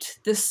escaped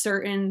this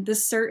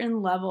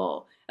certain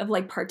level of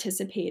like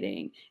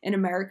participating in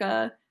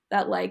America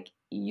that like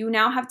you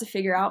now have to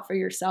figure out for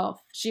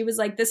yourself. She was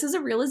like, this is a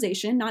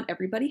realization not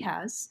everybody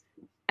has.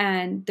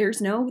 And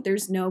there's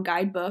no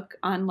guidebook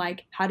on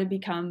like how to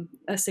become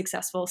a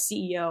successful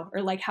CEO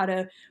or like how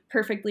to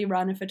perfectly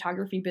run a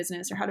photography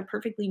business or how to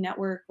perfectly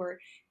network or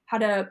how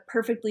to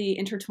perfectly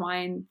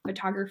intertwine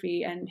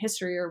photography and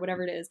history or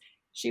whatever it is.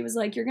 She was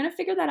like, you're going to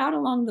figure that out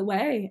along the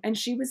way. And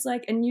she was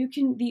like, and you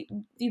can,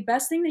 the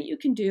best thing that you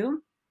can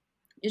do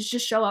is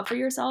just show up for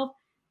yourself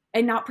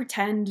and not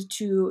pretend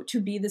to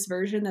be this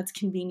version that's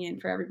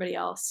convenient for everybody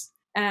else.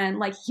 And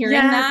like hearing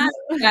that,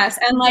 yes,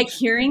 and like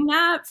hearing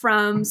that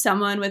from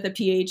someone with a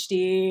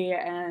PhD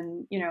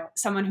and, you know,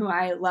 someone who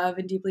I love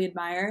and deeply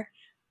admire,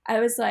 I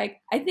was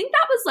like, I think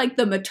that was like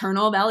the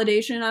maternal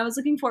validation I was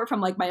looking for from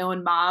like my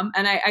own mom.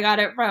 And I got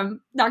it from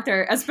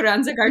Dr.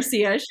 Esperanza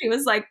Garcia. She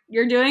was like,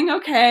 you're doing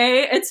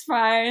okay. It's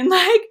fine.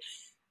 Like,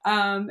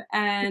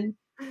 and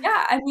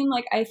yeah, I mean,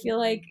 like, I feel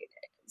like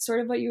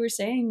sort of what you were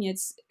saying,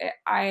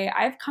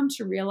 I've come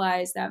to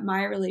realize that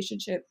my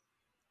relationship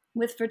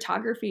with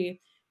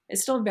photography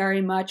is still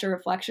very much a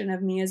reflection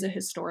of me as a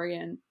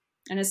historian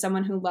and as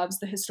someone who loves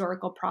the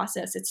historical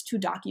process. It's to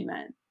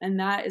document. And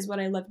that is what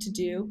I love to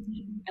do.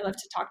 I love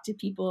to talk to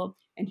people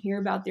and hear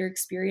about their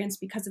experience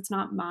because it's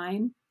not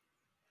mine.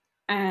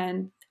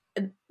 And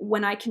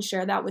when I can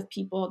share that with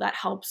people, that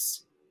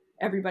helps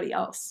everybody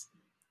else.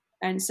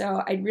 And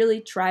so I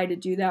really try to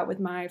do that with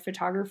my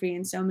photography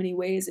in so many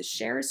ways. Is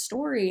share a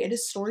story. It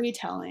is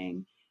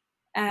storytelling.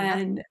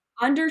 And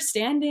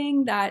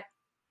understanding that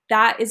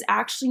that is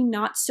actually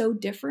not so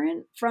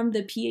different from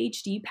the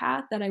PhD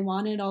path that I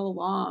wanted all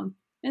along.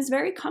 And it's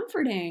very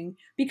comforting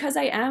because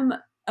I am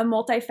a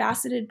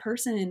multifaceted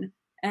person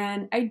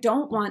and I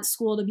don't want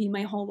school to be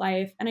my whole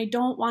life. And I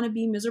don't want to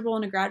be miserable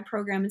in a grad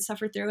program and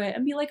suffer through it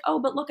and be like, oh,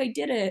 but look, I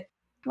did it.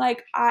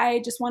 Like,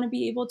 I just want to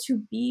be able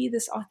to be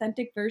this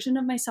authentic version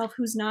of myself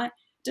who's not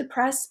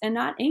depressed and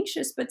not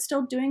anxious, but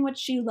still doing what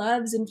she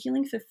loves and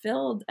feeling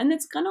fulfilled. And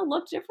it's going to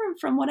look different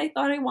from what I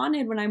thought I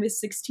wanted when I was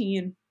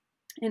 16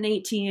 and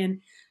 18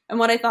 and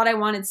what I thought I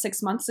wanted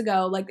 6 months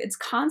ago. Like, it's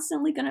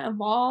constantly going to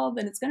evolve,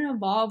 and it's going to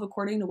evolve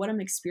according to what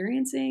I'm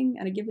experiencing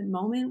at a given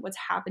moment, what's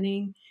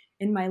happening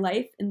in my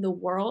life, in the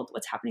world,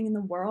 what's happening in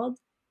the world.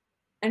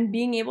 And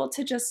being able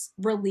to just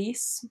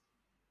release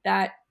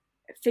that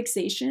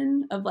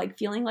fixation of like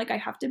feeling like I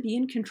have to be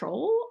in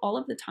control all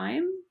of the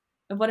time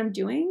of what I'm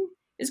doing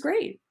is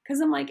great,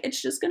 because I'm like,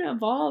 it's just going to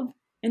evolve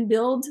and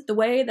build the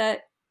way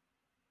that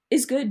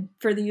is good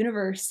for the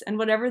universe and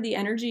whatever the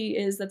energy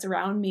is that's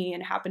around me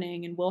and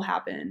happening and will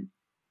happen.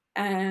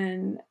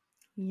 And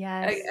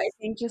yes, I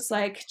think just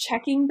like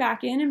checking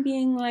back in and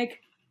being like,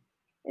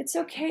 it's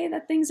okay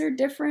that things are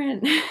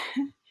different.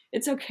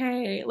 It's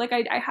okay. Like,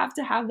 I have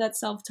to have that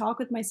self-talk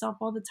with myself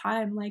all the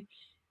time. Like,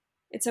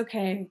 it's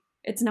okay.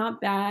 It's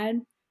not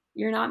bad.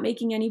 You're not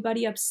making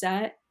anybody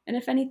upset. And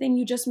if anything,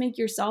 you just make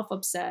yourself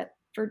upset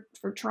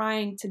for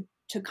trying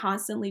to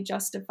constantly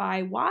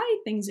justify why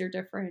things are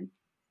different.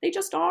 They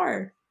just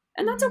are.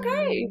 And that's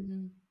okay.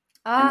 And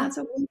that's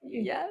okay.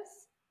 Yes.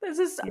 This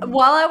is, Yeah.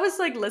 while I was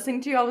like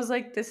listening to you, I was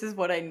like, this is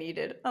what I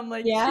needed. I'm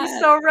like, Yeah. she's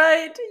so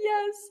right.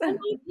 Yes. And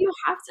like, you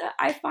have to,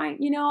 I find,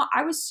 you know,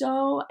 I was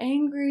so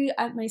angry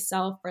at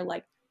myself for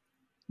like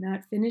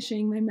not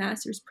finishing my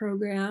master's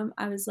program.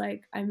 I was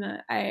like,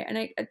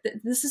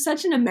 this is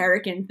such an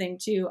American thing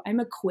too. I'm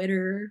a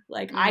quitter.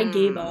 Like, I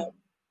gave up.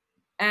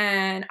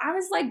 And I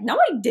was like, no,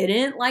 I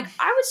didn't. Like,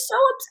 I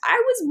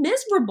was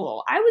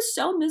miserable. I was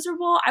so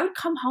miserable. I would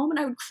come home and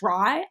I would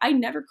cry. I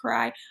never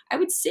cry. I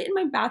would sit in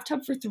my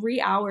bathtub for 3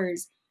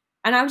 hours.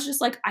 And I was just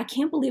like, I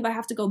can't believe I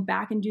have to go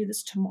back and do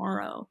this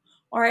tomorrow.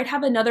 Or I'd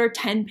have another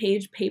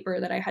 10-page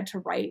paper that I had to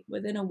write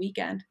within a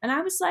weekend. And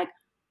I was like,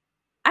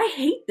 I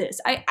hate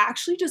this. I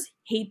actually just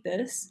hate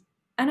this.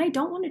 And I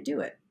don't want to do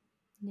it.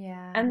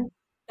 Yeah. And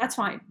that's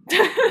fine.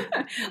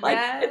 Like,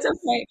 yes. It's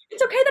okay.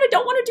 It's okay that I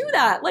don't want to do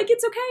that. Like,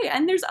 it's okay.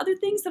 And there's other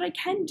things that I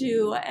can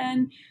do.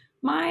 And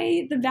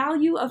the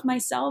value of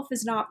myself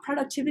is not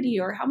productivity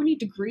or how many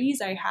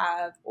degrees I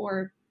have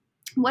or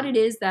what it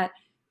is that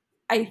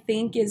I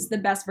think is the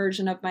best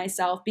version of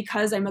myself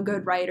because I'm a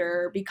good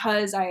writer,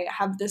 because I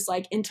have this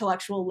like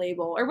intellectual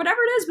label or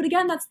whatever it is. But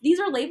again, these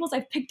are labels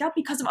I've picked up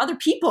because of other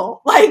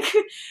people. Like,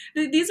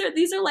 these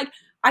are like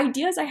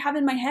ideas I have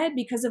in my head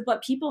because of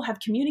what people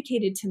have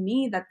communicated to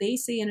me that they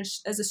see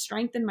as a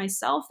strength in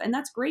myself. And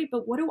that's great.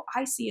 But what do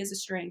I see as a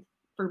strength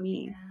for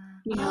me?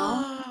 You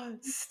know?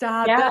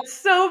 Stop. Yeah. That's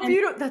so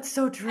beautiful. That's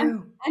so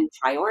true. And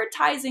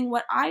prioritizing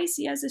what I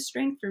see as a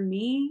strength for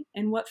me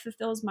and what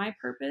fulfills my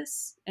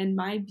purpose and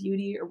my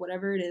beauty or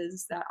whatever it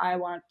is that I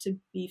want to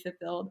be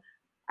fulfilled.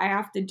 I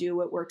have to do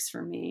what works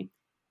for me.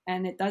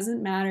 And it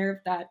doesn't matter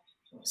if that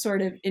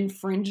sort of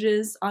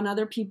infringes on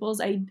other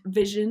people's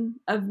vision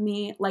of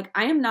me. Like,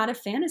 I am not a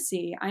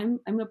fantasy. I'm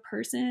a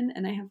person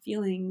and I have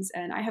feelings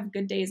and I have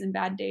good days and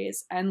bad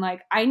days. And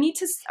like, I need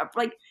to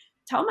like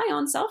tell my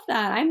own self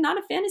that I'm not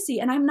a fantasy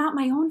and I'm not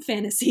my own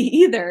fantasy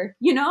either,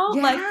 you know?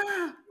 Yeah.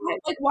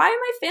 Like why am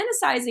I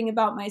fantasizing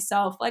about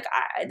myself? Like,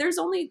 there's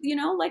only, you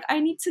know, like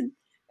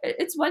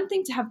it's one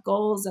thing to have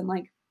goals and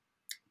like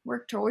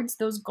work towards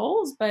those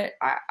goals, but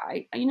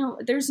I you know,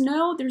 there's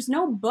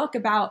no book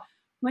about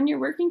when you're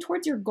working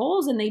towards your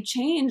goals and they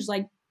change,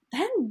 like,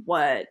 then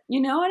what? You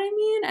know what I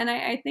mean? And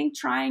I think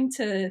trying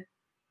to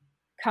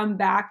come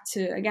back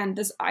to, again,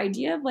 this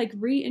idea of like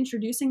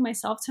reintroducing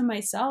myself to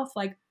myself.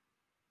 Like,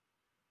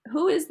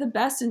 who is the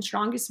best and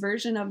strongest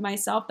version of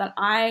myself that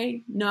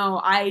I know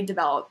I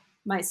developed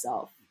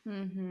myself?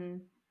 Mm-hmm.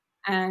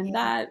 And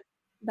Yeah.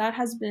 that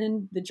has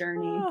been the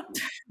journey,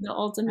 the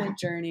ultimate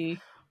journey.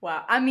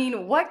 Wow. I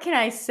mean, what can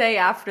I say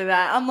after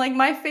that? I'm like,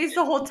 my face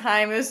the whole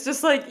time is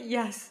just like,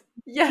 yes,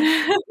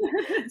 yes.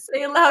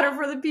 Say it louder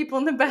for the people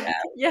in the Yeah, back.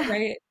 Yeah.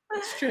 right.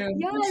 It's true.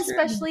 Yeah, It's true.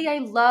 especially I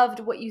loved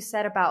what you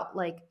said about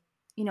like,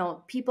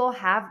 people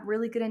have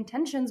really good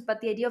intentions,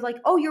 but the idea of like,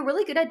 oh, you're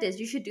really good at this,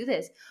 you should do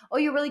this. Oh,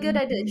 you're really good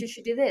at it, Mhm. you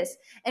should do this.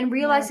 And Yeah.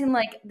 realizing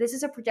like this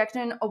is a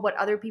projection of what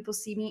other people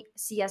see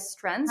as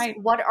strengths. Right.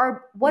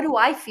 What do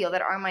I feel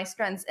that are my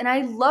strengths? And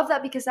I love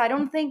that because I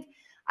don't think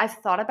I've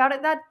thought about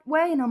it that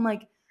way. And I'm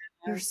like,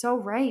 you're so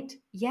right.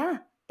 Yeah.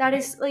 That Right.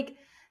 is like,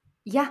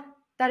 yeah,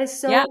 that is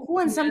Yeah. so cool.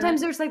 And Yeah.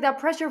 sometimes there's like that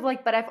pressure of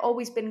like, but I've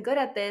always been good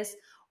at this,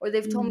 or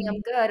they've told me I'm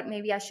Mhm. good.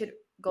 Maybe I should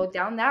go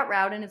down that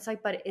route. And it's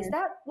like, but is Right.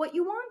 that what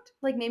you want?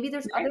 Like maybe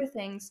there's Right. other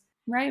things.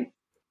 Right.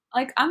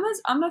 Like,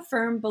 I'm a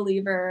firm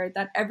believer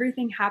that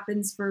everything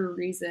happens for a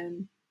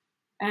reason.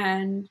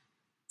 And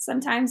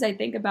sometimes I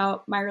think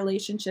about my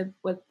relationship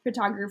with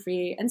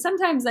photography, and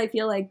sometimes I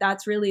feel like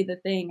that's really the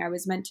thing I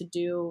was meant to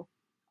do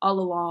all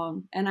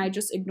along. And I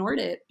just ignored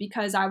it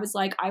because I was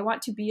like, I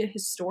want to be a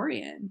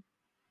historian,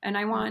 and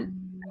I want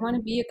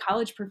to Mm, be a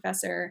college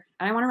professor,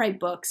 and I want to write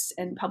books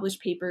and publish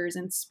papers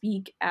and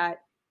speak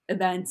at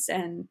events.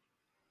 And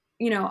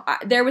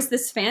there was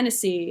this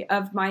fantasy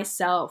of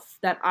myself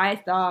that I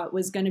thought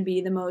was going to be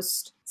the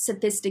most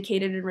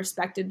sophisticated and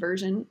respected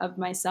version of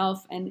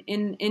myself. And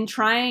in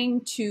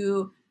trying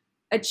to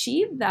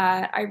achieve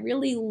that, I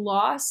really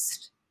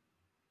lost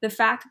the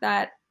fact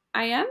that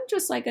I am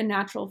just like a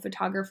natural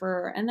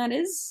photographer. And that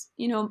is,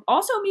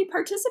 also me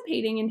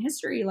participating in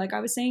history, like I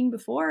was saying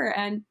before.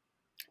 And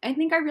I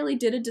think I really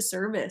did a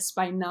disservice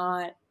by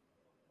not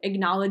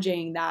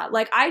acknowledging that.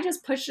 Like, I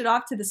just pushed it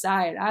off to the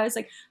side. I was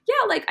like,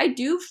 yeah, like I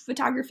do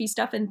photography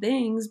stuff and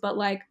things, but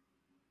like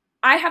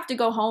I have to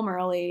go home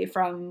early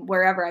from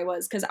wherever I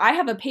was because I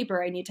have a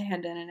paper I need to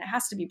hand in and it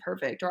has to be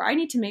perfect, or I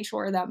need to make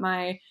sure that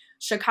my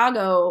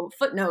Chicago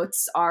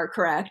footnotes are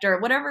correct, or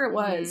whatever it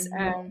was.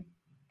 And mm-hmm.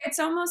 it's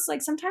almost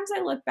like sometimes I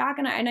look back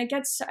and I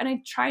get and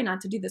I try not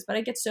to do this, but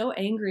I get so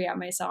angry at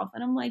myself,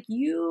 and I'm like,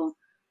 you,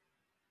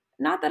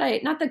 not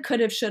the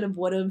could have, should have,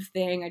 would have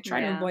thing. I try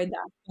to Yeah. avoid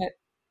that, but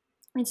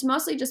it's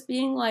mostly just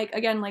being like,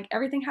 again, like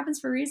everything happens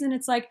for a reason.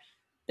 It's like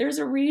there's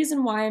a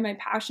reason why my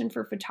passion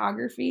for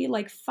photography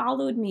like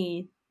followed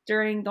me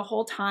during the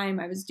whole time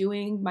I was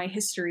doing my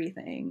history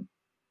thing,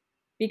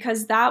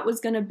 because that was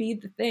going to be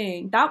the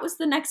thing. That was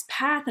the next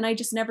path, and I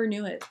just never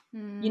knew it.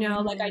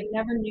 Like I Mm,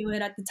 never knew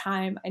it at the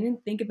time. I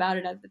didn't think about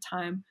it at the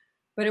time,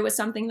 but it was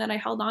something that I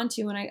held on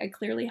to, and I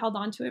clearly held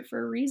on to it for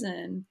a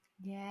reason.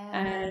 yeah.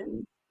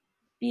 And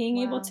being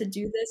able Wow. to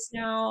do this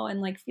now and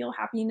like feel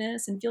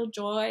happiness and feel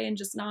joy and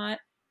just not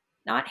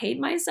hate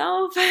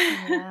myself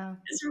Yeah.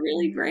 is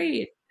really Mm,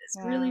 great. It's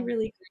really, wow.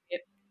 really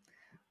great.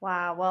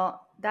 Wow.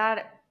 Well,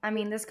 I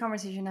mean, this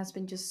conversation has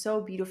been just so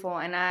beautiful.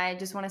 And I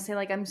just want to say,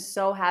 like, I'm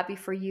so happy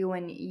for you.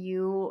 And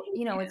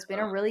it's been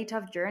a really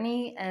tough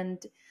journey.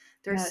 And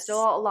there's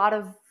still Yes. a lot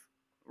of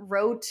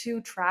road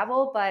to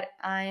travel. But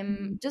I'm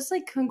Mhm. just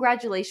like,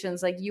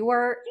 congratulations. Like, you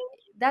are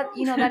that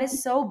Thank you.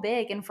 is so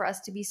big. And for us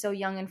to be so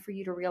young and for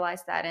you to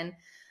realize that. And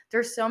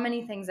there's so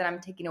many things that I'm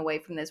taking away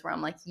from this where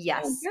I'm like, Oh,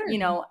 yes, good.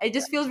 it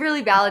just feels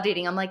really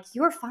validating. I'm like,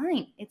 you're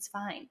fine. It's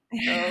fine.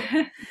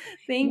 So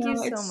thank you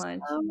No, so much.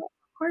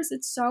 of course,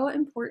 it's so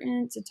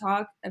important to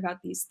talk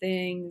about these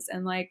things.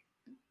 And like,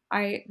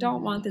 I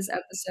don't want Mhm. this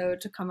episode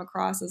to come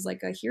across as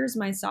like a here's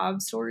my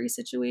sob story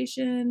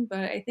situation, but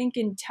I think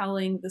in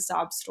telling the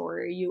sob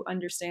story, you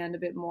understand a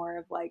bit more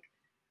of like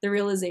the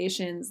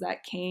realizations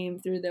that came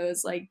through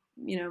those, like,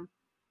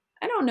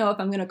 I don't know if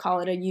I'm going to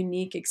call it a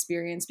unique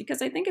experience,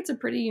 because I think it's a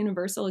pretty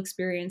universal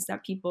experience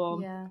that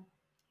people Yeah.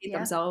 hate Yeah.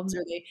 themselves,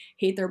 or they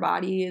hate their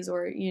bodies,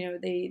 or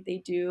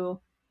they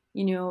do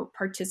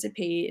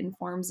participate in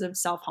forms of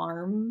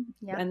self-harm,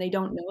 Yeah. and they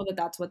don't know that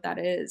that's what that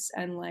is.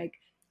 And like,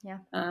 Yeah.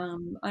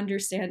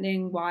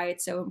 understanding why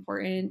it's so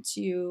important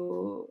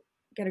to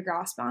get a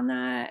grasp on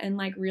that and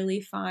like really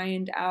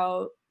find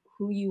out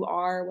who you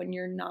are when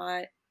you're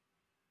not,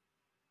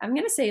 I'm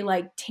going to say,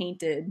 like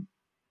tainted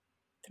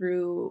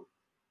through,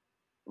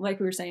 like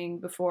we were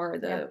saying before,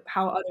 Yeah. the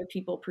how other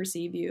people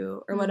perceive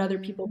you or what other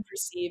Mhm. people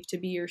perceive to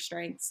be your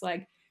strengths.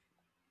 Like,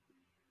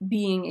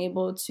 being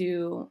able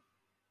to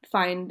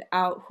find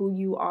out who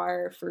you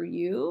are for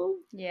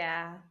you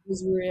Yeah.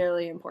 is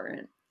really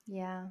important.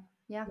 Yeah.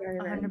 Yeah. Very,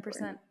 A very hundred important.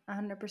 percent.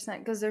 100%.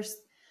 Because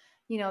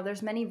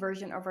there's many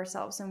version of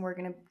ourselves, and we're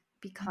gonna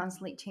be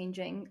constantly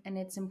changing. And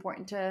it's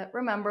important to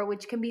remember,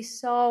 which can be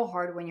so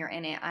hard when you're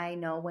in it. I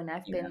know when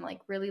I've Yeah. been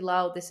like really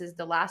low, this is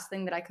the last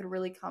thing that I could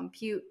really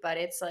compute. But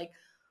it's like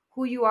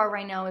who you are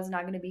right now is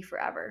not gonna be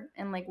forever.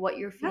 And like what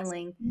you're Yes.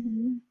 feeling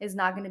Mm-hmm. is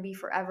not going to be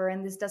forever,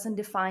 and this doesn't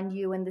define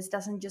you, and this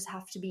doesn't just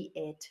have to be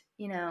it.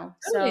 Totally.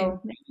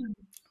 So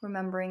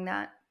remembering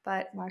that.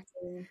 But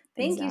Exactly.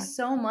 thank you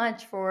so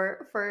much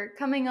for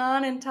coming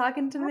on and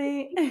talking to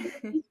me.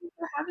 Thank you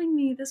for having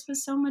me. This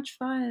was so much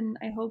fun.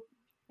 I hope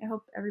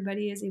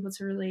everybody is able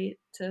to relate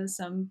to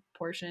some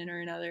portion or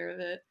another of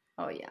it.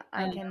 Oh yeah,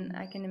 I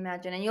can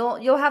imagine, and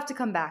you'll have to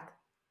come back.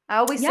 I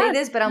always say Yes.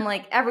 this, but I'm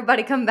like,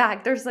 everybody come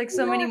back. There's like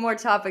so many Yeah. more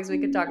topics we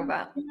could talk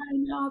about. Yeah, I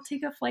know. I'll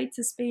take a flight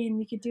to Spain.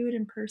 We could do it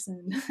in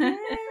person.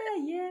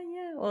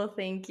 Yeah. Well,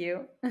 thank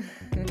you.